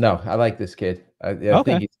 I like this kid. I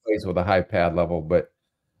think he plays with a high pad level, but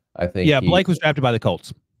I think Blake was drafted by the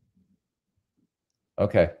Colts.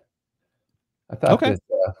 Okay, I thought that.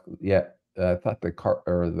 I thought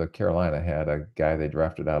the Carolina had a guy they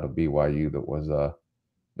drafted out of BYU that was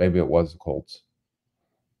maybe it was the Colts.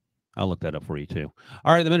 I'll look that up for you too.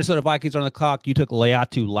 All right, the Minnesota Vikings are on the clock. You took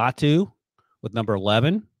Leatu Latu with number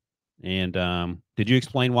 11. And did you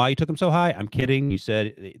explain why you took him so high? I'm kidding. You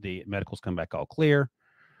said the medicals come back all clear.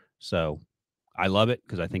 So I love it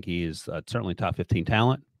because I think he is certainly top 15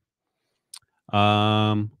 talent.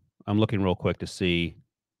 I'm looking real quick to see.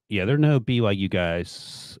 Yeah, there are no BYU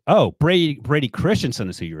guys. Oh, Brady Christensen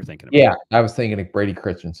is who you were thinking about. Yeah, I was thinking of Brady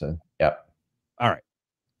Christensen. Yep. All right.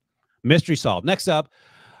 Mystery solved. Next up,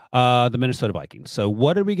 the Minnesota Vikings. So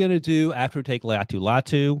what are we going to do after we take Leatu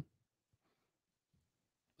Latu?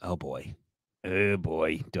 Oh boy. Do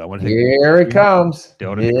I want to take Here it comes.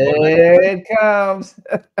 Here it comes.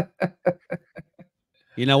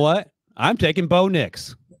 You know what? I'm taking Bo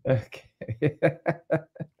Nix. Okay.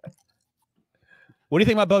 What do you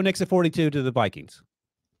think about Bo Nix at 42 to the Vikings?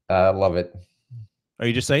 I love it. Are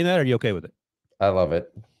you just saying that, or are you okay with it? I love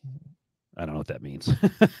it. I don't know what that means.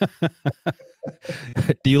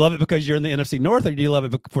 Do you love it because you're in the NFC North, or do you love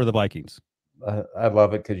it for the Vikings? I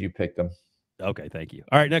love it because you picked them. Okay, thank you.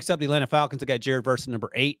 All right, next up, the Atlanta Falcons. They got Jared Verse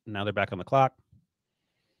number 8. Now they're back on the clock.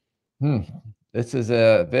 This is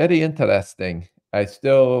very interesting. I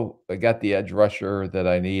got the edge rusher that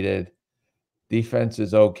I needed. Defense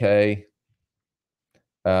is okay.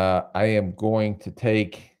 I am going to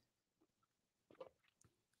take.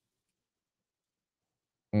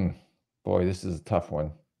 Boy, this is a tough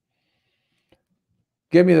one.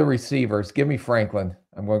 Give me the receivers. Give me Franklin.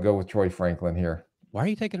 I'm going to go with Troy Franklin here. Why are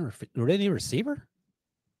you taking a receiver?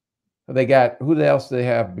 They got who else do they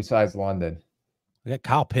have besides London? We got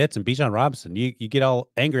Kyle Pitts and Bijan Robinson. You get all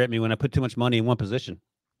angry at me when I put too much money in one position.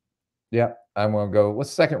 Yeah, I'm going to go.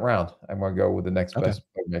 What's second round? I'm going to go with the next best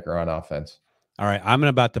playmaker on offense. All right, I'm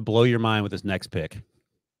about to blow your mind with this next pick.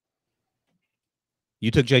 You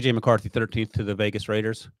took J.J. McCarthy 13th to the Vegas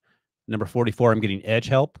Raiders. Number 44, I'm getting edge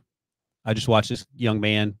help. I just watched this young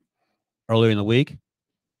man earlier in the week,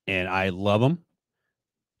 and I love him.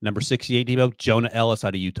 Number 68, Debo, Jonah Ellis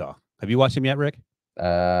out of Utah. Have you watched him yet, Rick?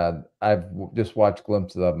 I've just watched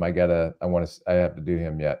glimpses of him. I have to do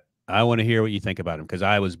him yet. I want to hear what you think about him because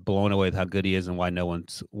I was blown away with how good he is and why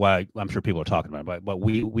I'm sure people are talking about him, but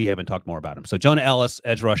we haven't talked more about him. So Jonah Ellis,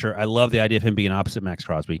 edge rusher. I love the idea of him being opposite Max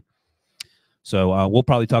Crosby. So we'll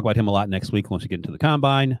probably talk about him a lot next week once we get into the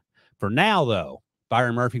combine. For now, though,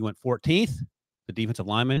 Byron Murphy went 14th, the defensive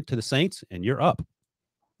lineman to the Saints, and you're up.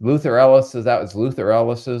 Luther Ellis Luther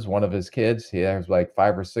Ellis's one of his kids. He has like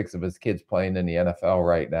 5 or 6 of his kids playing in the NFL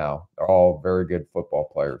right now. They're all very good football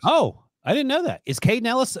players. Oh, I didn't know that. Is Caden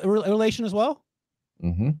Ellis a relation as well?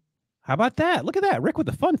 Mm-hmm. How about that? Look at that. Rick with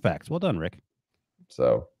the fun facts. Well done, Rick.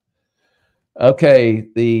 So, okay,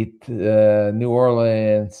 the New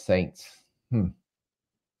Orleans Saints.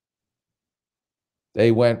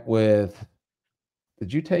 They went with,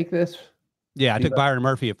 did you take this? Yeah, I took Byron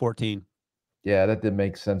Murphy at 14. Yeah, that didn't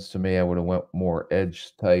make sense to me. I would have went more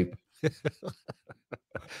edge type. I'm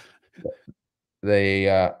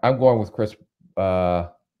going with Chris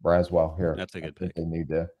Braswell here. That's a good pick. They need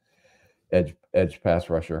the edge pass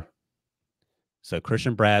rusher. So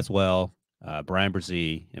Christian Braswell, Brian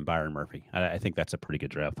Brzee, and Byron Murphy. I think that's a pretty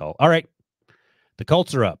good draft haul. All right, the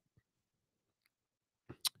Colts are up.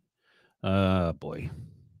 Boy,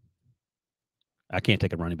 I can't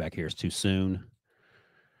take a running back here. It's too soon.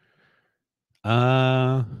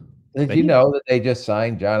 Did you know that they just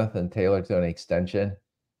signed Jonathan Taylor to an extension?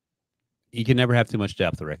 You can never have too much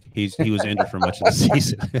depth, Rick. He was injured for much of the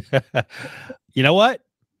season. You know what?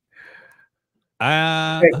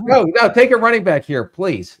 No, take a running back here,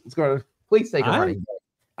 please. Let's go. Please take a running back.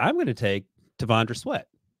 I'm going to take Devondre Sweat.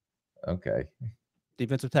 Okay.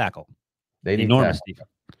 Defensive tackle. They need enormous defense.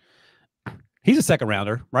 He's a second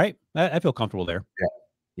rounder, right? I feel comfortable there. Yeah.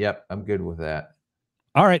 Yep, I'm good with that.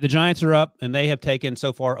 All right, the Giants are up, and they have taken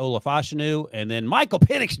so far Olafashinu and then Michael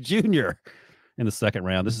Penix Jr. in the second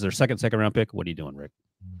round. This is their second round pick. What are you doing, Rick?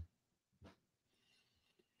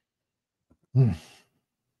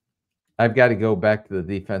 I've got to go back to the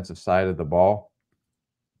defensive side of the ball.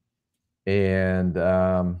 And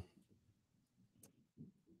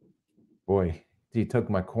boy, he took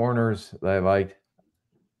my corners that I liked.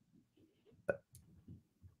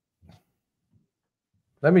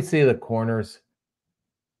 Let me see the corners.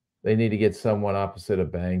 They need to get someone opposite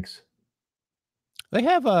of Banks. They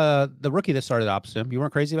have the rookie that started opposite him. You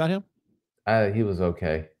weren't crazy about him? He was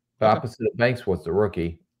okay. The opposite of Banks was the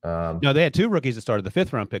rookie. No, they had two rookies that started. The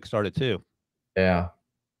 5th round pick started too. Yeah.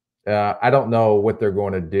 I don't know what they're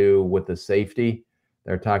going to do with the safety.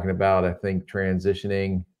 They're talking about, I think,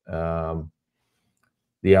 transitioning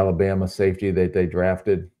the Alabama safety that they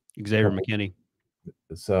drafted. Xavier McKinney.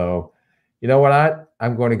 So, you know what?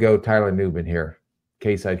 I'm going to go Tyler Nubin here in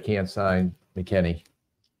case I can't sign McKinney.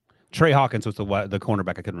 Trey Hawkins was the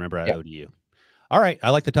cornerback I couldn't remember at ODU. All right. I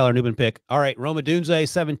like the Tyler Nubin pick. All right. Roma Dunze,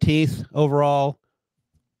 17th overall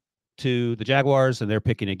to the Jaguars, and they're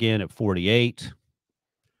picking again at 48.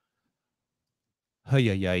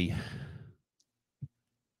 Hey.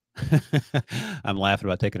 I'm laughing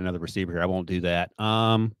about taking another receiver here. I won't do that.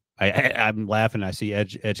 I'm laughing. I see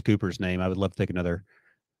Edge Cooper's name. I would love to take another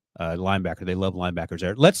linebacker. They love linebackers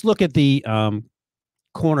there. Let's look at the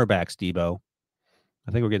cornerbacks, Debo.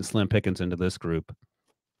 I think we're getting slim pickings into this group.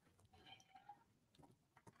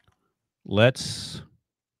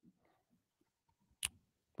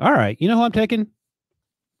 All right. You know who I'm taking?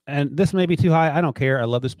 And this may be too high. I don't care. I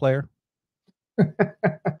love this player. I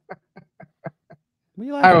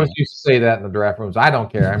always used to say that in the draft rooms. I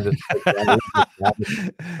don't care. I'm just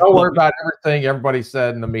don't worry about everything everybody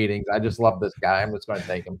said in the meetings. I just love this guy. I'm just going to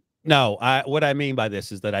take him. No, what I mean by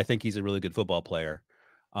this is that I think he's a really good football player.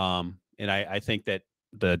 And I think that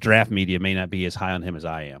the draft media may not be as high on him as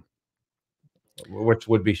I am. Which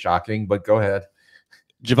would be shocking, but go ahead.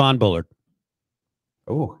 Javon Bullard.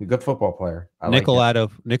 Oh, a good football player. Nickel out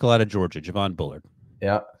of Georgia, Javon Bullard.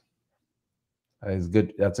 Yeah. He's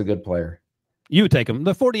good. That's a good player. You would take him.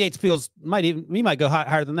 The 48 feels we might go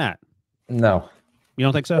higher than that. No. You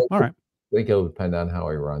don't think so? All right. I think it'll depend on how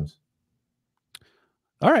he runs.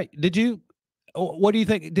 All right. What do you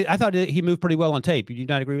think? I thought he moved pretty well on tape. Do you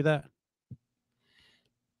not agree with that?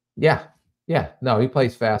 Yeah. Yeah. No, he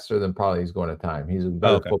plays faster than probably he's going to time. He's a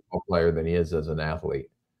better football player than he is as an athlete.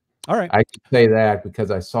 All right. I can say that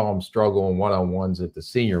because I saw him struggle in one-on-ones at the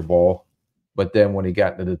Senior Bowl. But then when he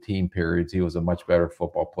got into the team periods, he was a much better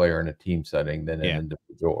football player in a team setting than in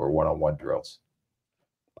individual or one-on-one drills.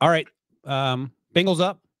 All right. Bengals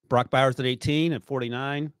up. Brock Bowers at 18, at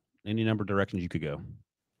 49. Any number of directions you could go.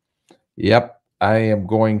 Yep. I am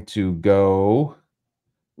going to go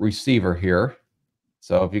receiver here.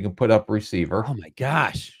 So if you can put up receiver. Oh, my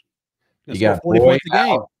gosh. You got 40 points a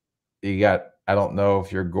game. You got, I don't know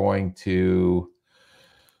if you're going to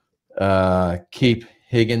keep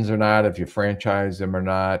Higgins or not, if you franchise him or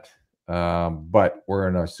not. But we're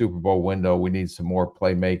in a Super Bowl window. We need some more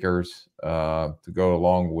playmakers to go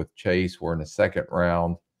along with Chase. We're in the second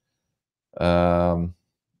round. I'm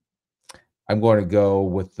going to go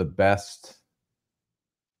with the best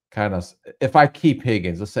kind of, if I keep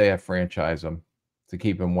Higgins, let's say I franchise him to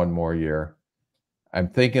keep him one more year. I'm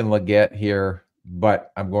thinking Leggett here,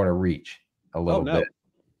 but I'm going to reach a little bit.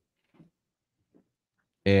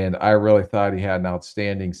 And I really thought he had an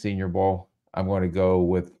outstanding Senior Bowl. I'm going to go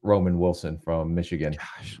with Roman Wilson from Michigan.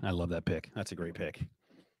 Gosh, I love that pick. That's a great pick.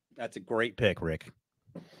 That's a great pick, Rick.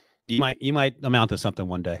 You might amount to something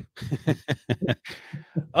one day.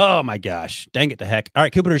 Oh my gosh. Dang it to heck. All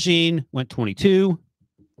right, Cooper DeJean went 22.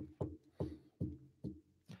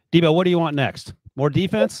 Debo, what do you want next? More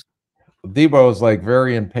defense? Debo is like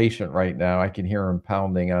very impatient right now. I can hear him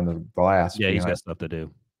pounding on the glass. Yeah, he's got stuff to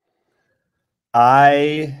do.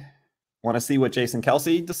 I want to see what Jason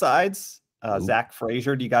Kelsey decides. Zach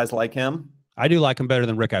Frazier, do you guys like him? I do like him better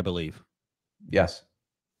than Rick, I believe. Yes.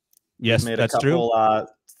 Yes, made that's a couple, true.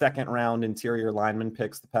 Second-round interior lineman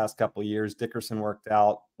picks the past couple of years. Dickerson worked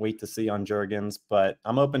out. Wait to see on Juergens, but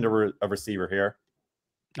I'm open to a receiver here.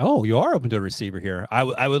 Oh, you are open to a receiver here.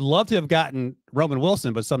 I would love to have gotten Roman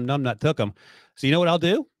Wilson, but some numbnut took him. So you know what I'll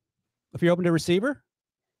do? If you're open to a receiver,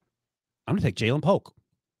 I'm going to take Jalen Polk.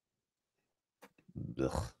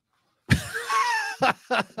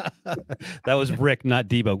 That was Rick, not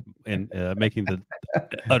Debo, and making the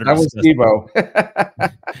utter That was disgusting.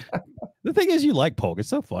 Debo. The thing is, you like Polk. It's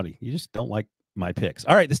so funny. You just don't like my picks.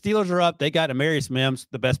 All right, the Steelers are up. They got Amarius Mims,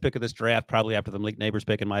 the best pick of this draft, probably after the Malik Neighbors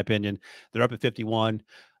pick, in my opinion. They're up at 51.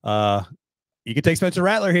 You can take Spencer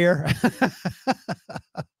Rattler here.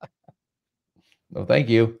 No, thank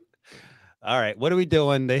you. All right, what are we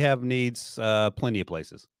doing? They have needs plenty of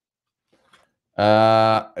places.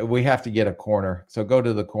 We have to get a corner. So go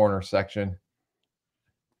to the corner section.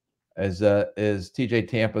 Is TJ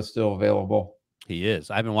Tampa still available? He is.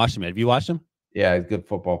 I haven't watched him yet. Have you watched him? Yeah, he's a good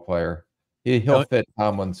football player. He'll fit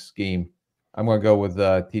Tomlin's scheme. I'm going to go with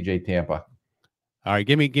TJ Tampa. All right,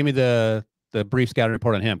 give me the brief scouting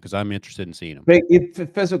report on him because I'm interested in seeing him. Big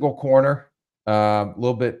physical corner, a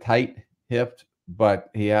little bit tight-hipped, but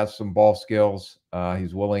he has some ball skills.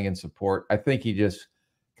 He's willing in support. I think he just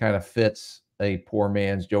kind of fits a poor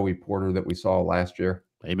man's Joey Porter that we saw last year.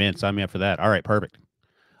 Amen. Sign me up for that. All right, perfect.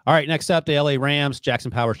 All right, next up, the LA Rams, Jackson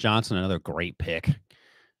Powers Johnson, another great pick.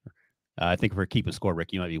 I think if we're keeping score,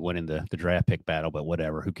 Rick, you might be winning the draft pick battle, but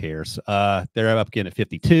whatever, who cares? They're up again at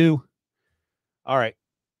 52. All right,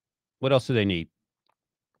 what else do they need?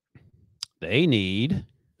 They need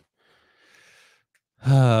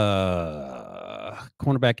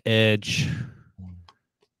cornerback edge.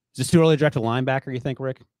 Is this too early to draft a linebacker, you think,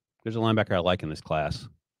 Rick? There's a linebacker I like in this class.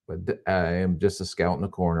 But I am just a scout in the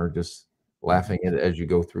corner, just laughing at it as you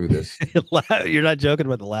go through this. You're not joking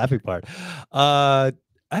about the laughing part.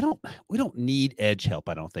 We don't need edge help,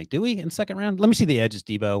 I don't think. Do we in second round? Let me see the edges,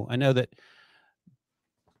 Debo. I know that.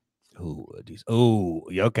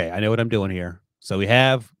 Okay. I know what I'm doing here. So we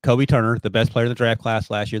have Kobe Turner, the best player in the draft class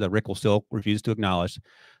last year that Rick will still refuse to acknowledge.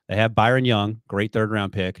 They have Byron Young, great third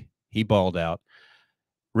round pick. He balled out.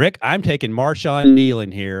 Rick, I'm taking Marshawn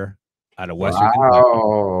Nealon here out of Western Kentucky.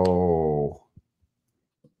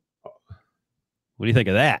 What do you think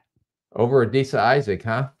of that? Over Adisa Isaac,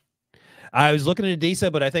 huh? I was looking at Adisa,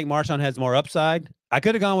 but I think Marshawn has more upside. I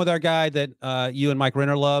could have gone with our guy that you and Mike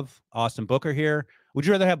Renner love, Austin Booker here. Would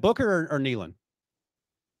you rather have Booker or Nealon?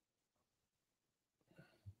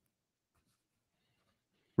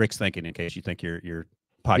 Rick's thinking in case you think your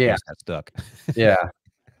podcast got stuck. Yeah.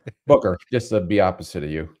 Booker, just to be opposite of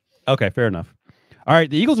you. Okay, fair enough. All right,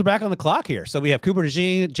 the Eagles are back on the clock here. So we have Cooper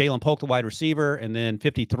DeJean, Jalen Polk, the wide receiver, and then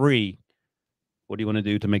 53. What do you want to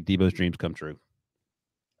do to make Debo's dreams come true?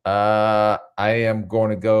 I am going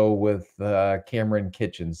to go with Cameron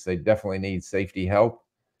Kitchens. They definitely need safety help.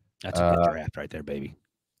 That's a good draft right there, baby.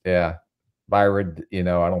 Yeah. Byron, I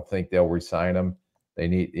don't think they'll re-sign him. They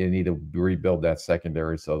need to rebuild that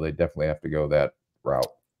secondary, so they definitely have to go that route.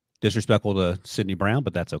 Disrespectful to Sidney Brown,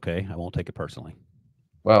 but that's okay. I won't take it personally.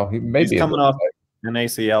 Well, he's coming off an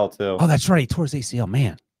ACL too. Oh, that's right. He tore his ACL,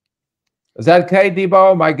 man. Is that okay,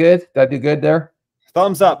 Debo? Am I good? Did I do good there?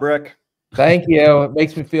 Thumbs up, Rick. Thank you. It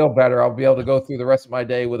makes me feel better. I'll be able to go through the rest of my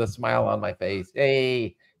day with a smile on my face.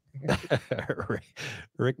 Hey.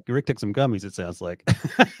 Rick took some gummies, it sounds like.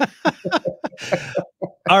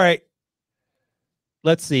 All right.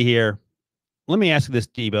 Let's see here. Let me ask you this,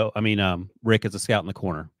 Debo. Rick, as a scout in the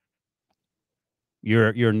corner. You're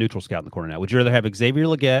a neutral scout in the corner now. Would you rather have Xavier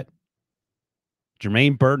Legette,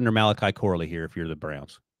 Jermaine Burton, or Malachi Corley here if you're the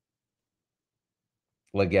Browns?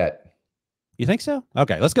 Legette. You think so?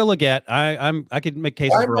 Okay, let's go Legette. I could make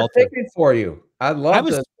cases for all three. For you. I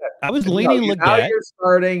was leaning Legette. Now you're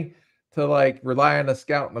starting to rely on a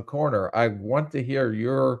scout in the corner. I want to hear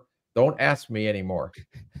your. Don't ask me anymore.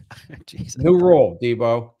 New rule,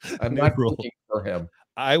 Debo. I'm not looking for him.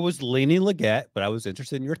 I was leaning Legette, but I was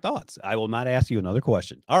interested in your thoughts. I will not ask you another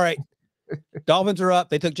question. All right. Dolphins are up.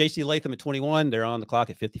 They took J.C. Latham at 21. They're on the clock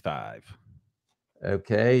at 55.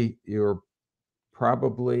 Okay. You're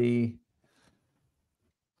probably.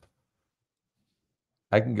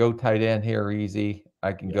 I can go tight end here easy.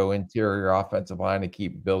 I can go interior offensive line and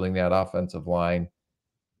keep building that offensive line.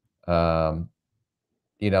 They're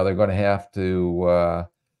going to have to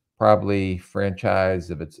probably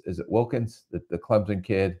franchise is it Wilkins, the Clemson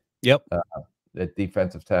kid? Yep. That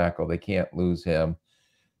defensive tackle. They can't lose him.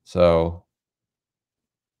 So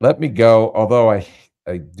let me go. Although I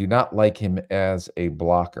do not like him as a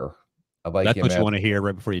blocker. I like That's him. What you want to hear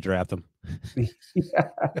right before you draft him. Yeah.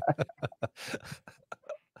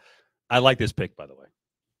 I like this pick, by the way.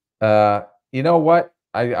 You know what?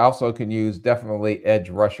 I also can use definitely edge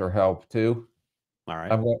rusher help too. All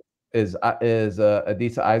right. Is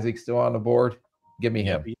Adisa Isaac still on the board? Give me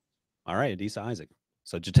him. All right, Adisa Isaac.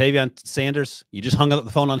 So Jatavion Sanders, you just hung up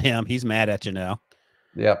the phone on him. He's mad at you now.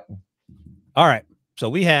 Yep. All right. So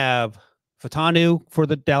we have Fatanu for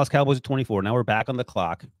the Dallas Cowboys at 24. Now we're back on the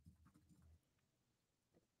clock.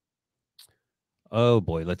 Oh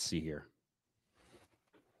boy, let's see here.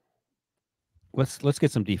 Let's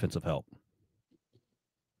get some defensive help.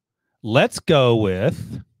 Let's go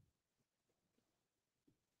with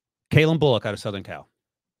Kalen Bullock out of Southern Cal.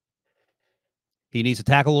 He needs to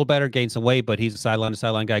tackle a little better, gain some weight, but he's a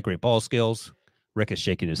sideline-to-sideline guy. Great ball skills. Rick is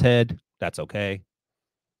shaking his head. That's okay.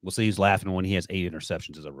 We'll see he's laughing when he has 8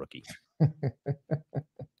 interceptions as a rookie. All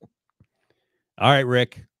right,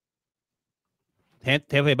 Rick.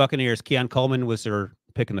 Tampa Bay Buccaneers, Keon Coleman was their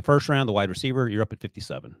pick in the first round, the wide receiver. You're up at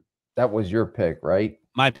 57. That was your pick, right?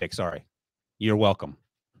 My pick, sorry. You're welcome.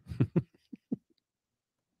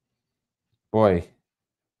 Boy,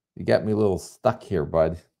 you got me a little stuck here,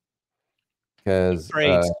 bud. Because,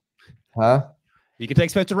 huh? You can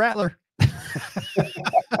take Spencer Rattler.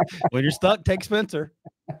 When you're stuck, take Spencer.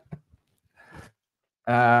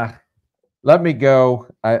 Let me go.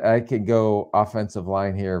 I could go offensive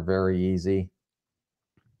line here very easy.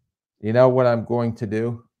 You know what I'm going to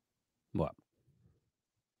do? What?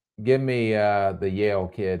 Give me the Yale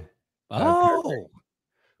kid. Oh,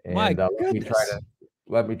 and my goodness.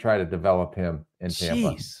 Let me try to develop him in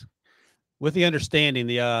Tampa. Jeez. With the understanding,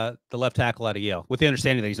 the left tackle out of Yale, with the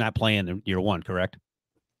understanding that he's not playing in year one, correct?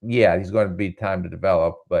 Yeah, he's going to be time to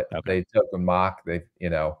develop, but they took a mock.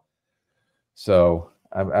 So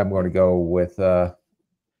I'm going to go with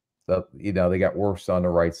they got worse on the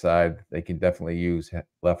right side. They can definitely use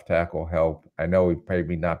left tackle help. I know he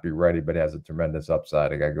maybe not be ready, but has a tremendous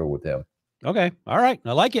upside. I got to go with him. Okay. All right.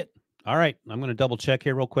 I like it. All right. I'm going to double check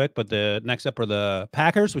here real quick. But the next up are the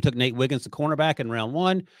Packers. We took Nate Wiggins, the cornerback, in round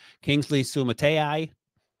 1. Kingsley Sumatai.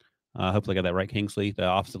 Hopefully I got that right. Kingsley,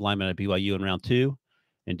 the offensive lineman at BYU, in round 2.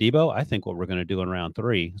 And Debo, I think what we're going to do in round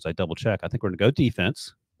 3 is I double check. I think we're going to go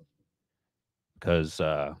defense because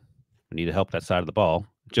we need to help that side of the ball.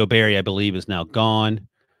 Joe Barry, I believe, is now gone.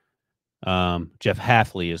 Jeff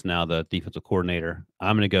Hafley is now the defensive coordinator.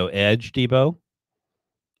 I'm going to go edge, Debo.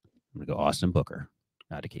 I'm going to go Austin Booker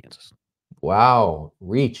out of Kansas. Wow.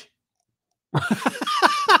 Reach.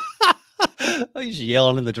 He's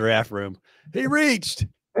yelling in the draft room. He reached.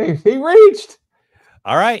 Hey, he reached.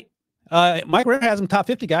 All right. Mike Renner has him top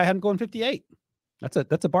 50 guy. I had him going 58. That's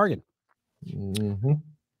a bargain. Mm-hmm.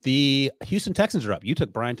 The Houston Texans are up. You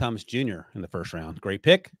took Brian Thomas Jr. in the first round. Great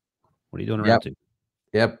pick. What are you doing in round 2?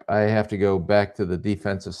 Yep. I have to go back to the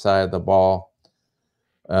defensive side of the ball.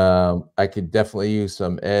 I could definitely use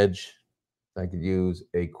some edge. I could use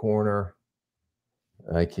a corner.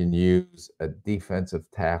 I can use a defensive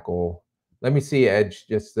tackle. Let me see edge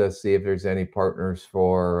just to see if there's any partners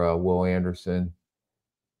for Will Anderson.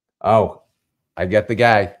 Oh, I get the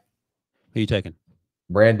guy. Who are you taking?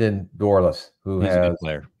 Brandon Dorless, who He's has a good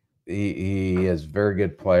player. He is a very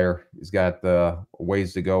good player. He's got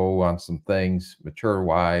ways to go on some things,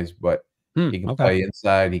 mature-wise, but he can play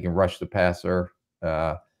inside. He can rush the passer.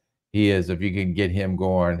 He is, if you can get him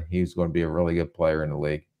going, he's going to be a really good player in the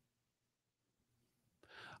league.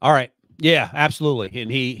 All right. Yeah, absolutely. And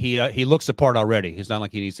he looks the part already. It's not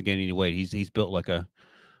like he needs to gain any weight. He's built like a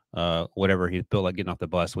whatever. He's built like getting off the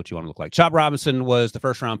bus, what you want to look like. Chop Robinson was the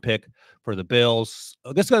first round pick for the Bills.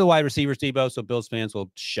 Let's go to the wide receivers, Debo, so Bills fans will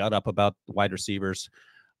shut up about wide receivers.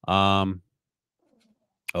 Oh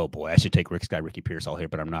boy, I should take Ricky Pierce all here,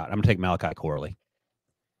 but I'm not. I'm gonna take Malachi Corley.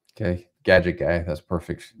 Okay. Gadget guy. That's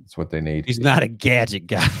perfect. That's what they need. He's not a gadget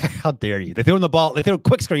guy. How dare you? They threw him the ball. They threw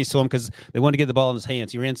quick screens to him because they wanted to get the ball in his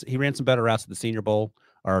hands. He ran some better routes at the Senior Bowl,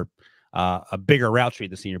 or a bigger route tree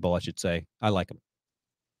at the Senior Bowl, I should say. I like him.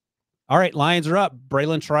 All right, Lions are up.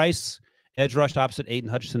 Braylon Trice, edge rushed opposite Aiden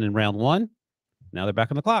Hutchinson in round 1. Now they're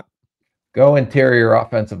back on the clock. Go interior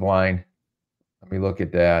offensive line. Let me look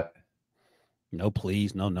at that. No,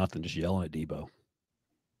 please. No, nothing. Just yelling at Debo.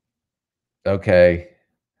 Okay.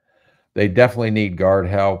 They definitely need guard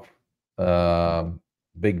help.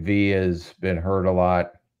 Big V has been hurt a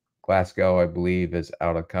lot. Glasgow, I believe, is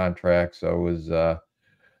out of contract. So is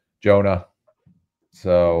Jonah.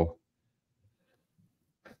 So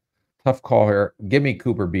tough call here. Give me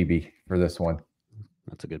Cooper Beebe for this one.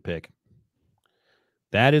 That's a good pick.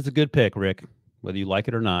 That is a good pick, Rick, whether you like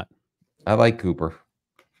it or not. I like Cooper.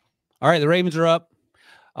 All right, the Ravens are up.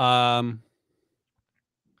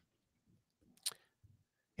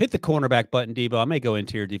 Hit the cornerback button, Debo. I may go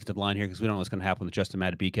interior defensive line here because we don't know what's going to happen with Justin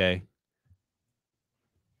Madubuike.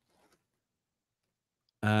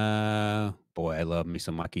 Boy, I love me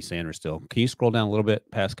some Mikey Sanders still. Can you scroll down a little bit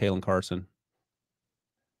past Kalen Carson?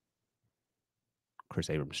 Chris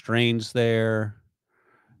Abrams-Strain's there.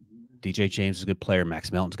 DJ James is a good player.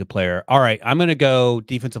 Max Melton's a good player. All right, I'm going to go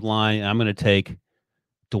defensive line, and I'm going to take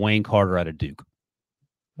Dwayne Carter out of Duke.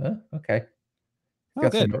 Okay. Oh,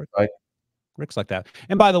 Got good. some insight. Rick's like that.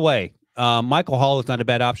 And by the way, Michael Hall is not a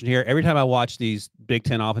bad option here. Every time I watch these Big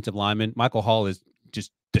Ten offensive linemen, Michael Hall is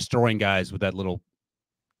just destroying guys with that little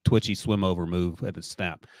twitchy swim over move at the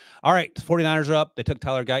snap. All right, the 49ers are up. They took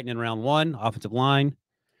Tyler Guyton in round 1, offensive line.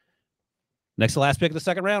 Next to last pick of the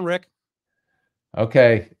second round, Rick.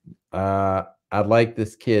 Okay. I like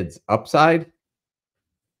this kid's upside.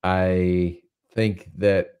 I think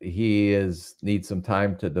that he needs some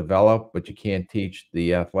time to develop, but you can't teach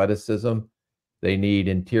the athleticism. They need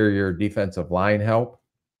interior defensive line help,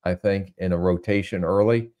 I think, in a rotation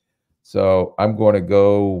early. So I'm going to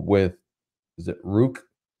go with, is it Rook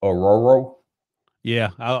Ororo?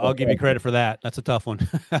 Yeah, I'll give you credit for that. That's a tough one.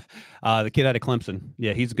 The kid out of Clemson.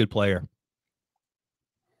 Yeah, he's a good player.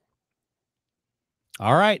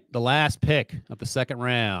 All right, the last pick of the second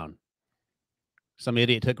round. Some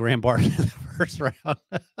idiot took Graham Barton in the first round.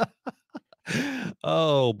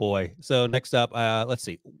 Oh, boy. So next up, let's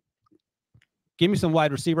see. Give me some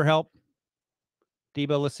wide receiver help.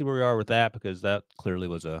 Debo, let's see where we are with that, because that clearly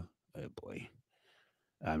was oh, boy.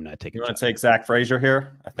 I'm not taking. You want to take Zach Frazier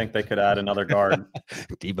here? I think they could add another guard.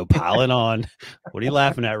 Debo piling on. What are you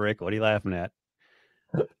laughing at, Rick? What are you laughing at?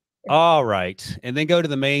 All right. And then go to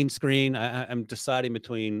the main screen. I'm deciding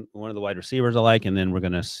between one of the wide receivers I like, and then we're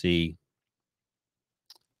going to see.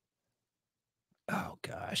 Oh,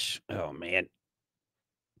 gosh. Oh, man.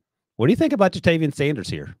 What do you think about Jatavian Sanders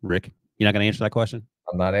here, Rick? You're not going to answer that question?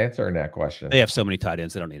 I'm not answering that question. They have so many tight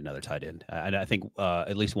ends. They don't need another tight end. I think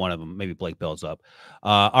at least one of them, maybe Blake Bell's up.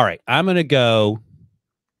 All right. I'm going to go.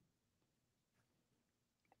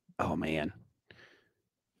 Oh, man.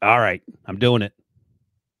 All right. I'm doing it.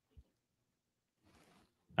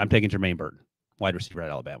 I'm taking Jermaine Burton, wide receiver at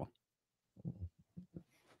Alabama.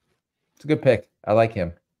 It's a good pick. I like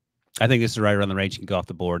him. I think this is right around the range you can go off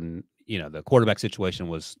the board. And, you know, the quarterback situation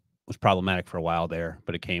was problematic for a while there,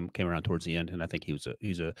 but it came around towards the end. And I think he's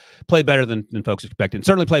played better than folks expected. And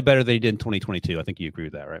certainly played better than he did in 2022. I think you agree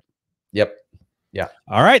with that, right? Yep. Yeah.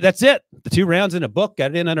 All right. That's it. The 2 rounds in a book.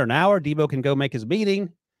 Got it in under an hour. Debo can go make his meeting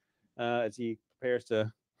as he prepares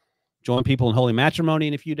to join people in holy matrimony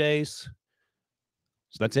in a few days.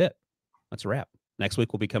 So that's it. That's a wrap. Next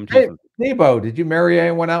week we'll be coming to you. Hey, Debo, did you marry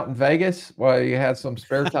anyone out in Vegas while you had some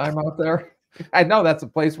spare time out there? I know that's a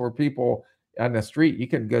place where people on the street, you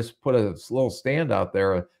can just put a little stand out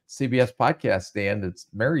there, a CBS podcast stand. It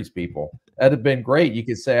marries people. That'd have been great. You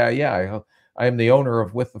could say, yeah, I am the owner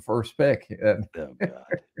of With the First Pick. And oh, God.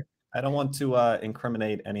 I don't want to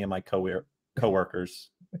incriminate any of my coworkers.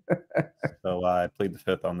 So I plead the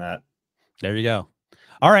fifth on that. There you go.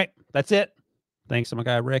 All right. That's it. Thanks to my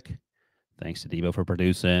guy, Rick. Thanks to Debo for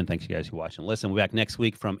producing. Thanks you guys who watch and listen. We'll be back next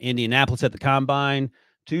week from Indianapolis at the Combine,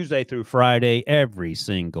 Tuesday through Friday, every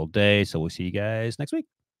single day. So we'll see you guys next week.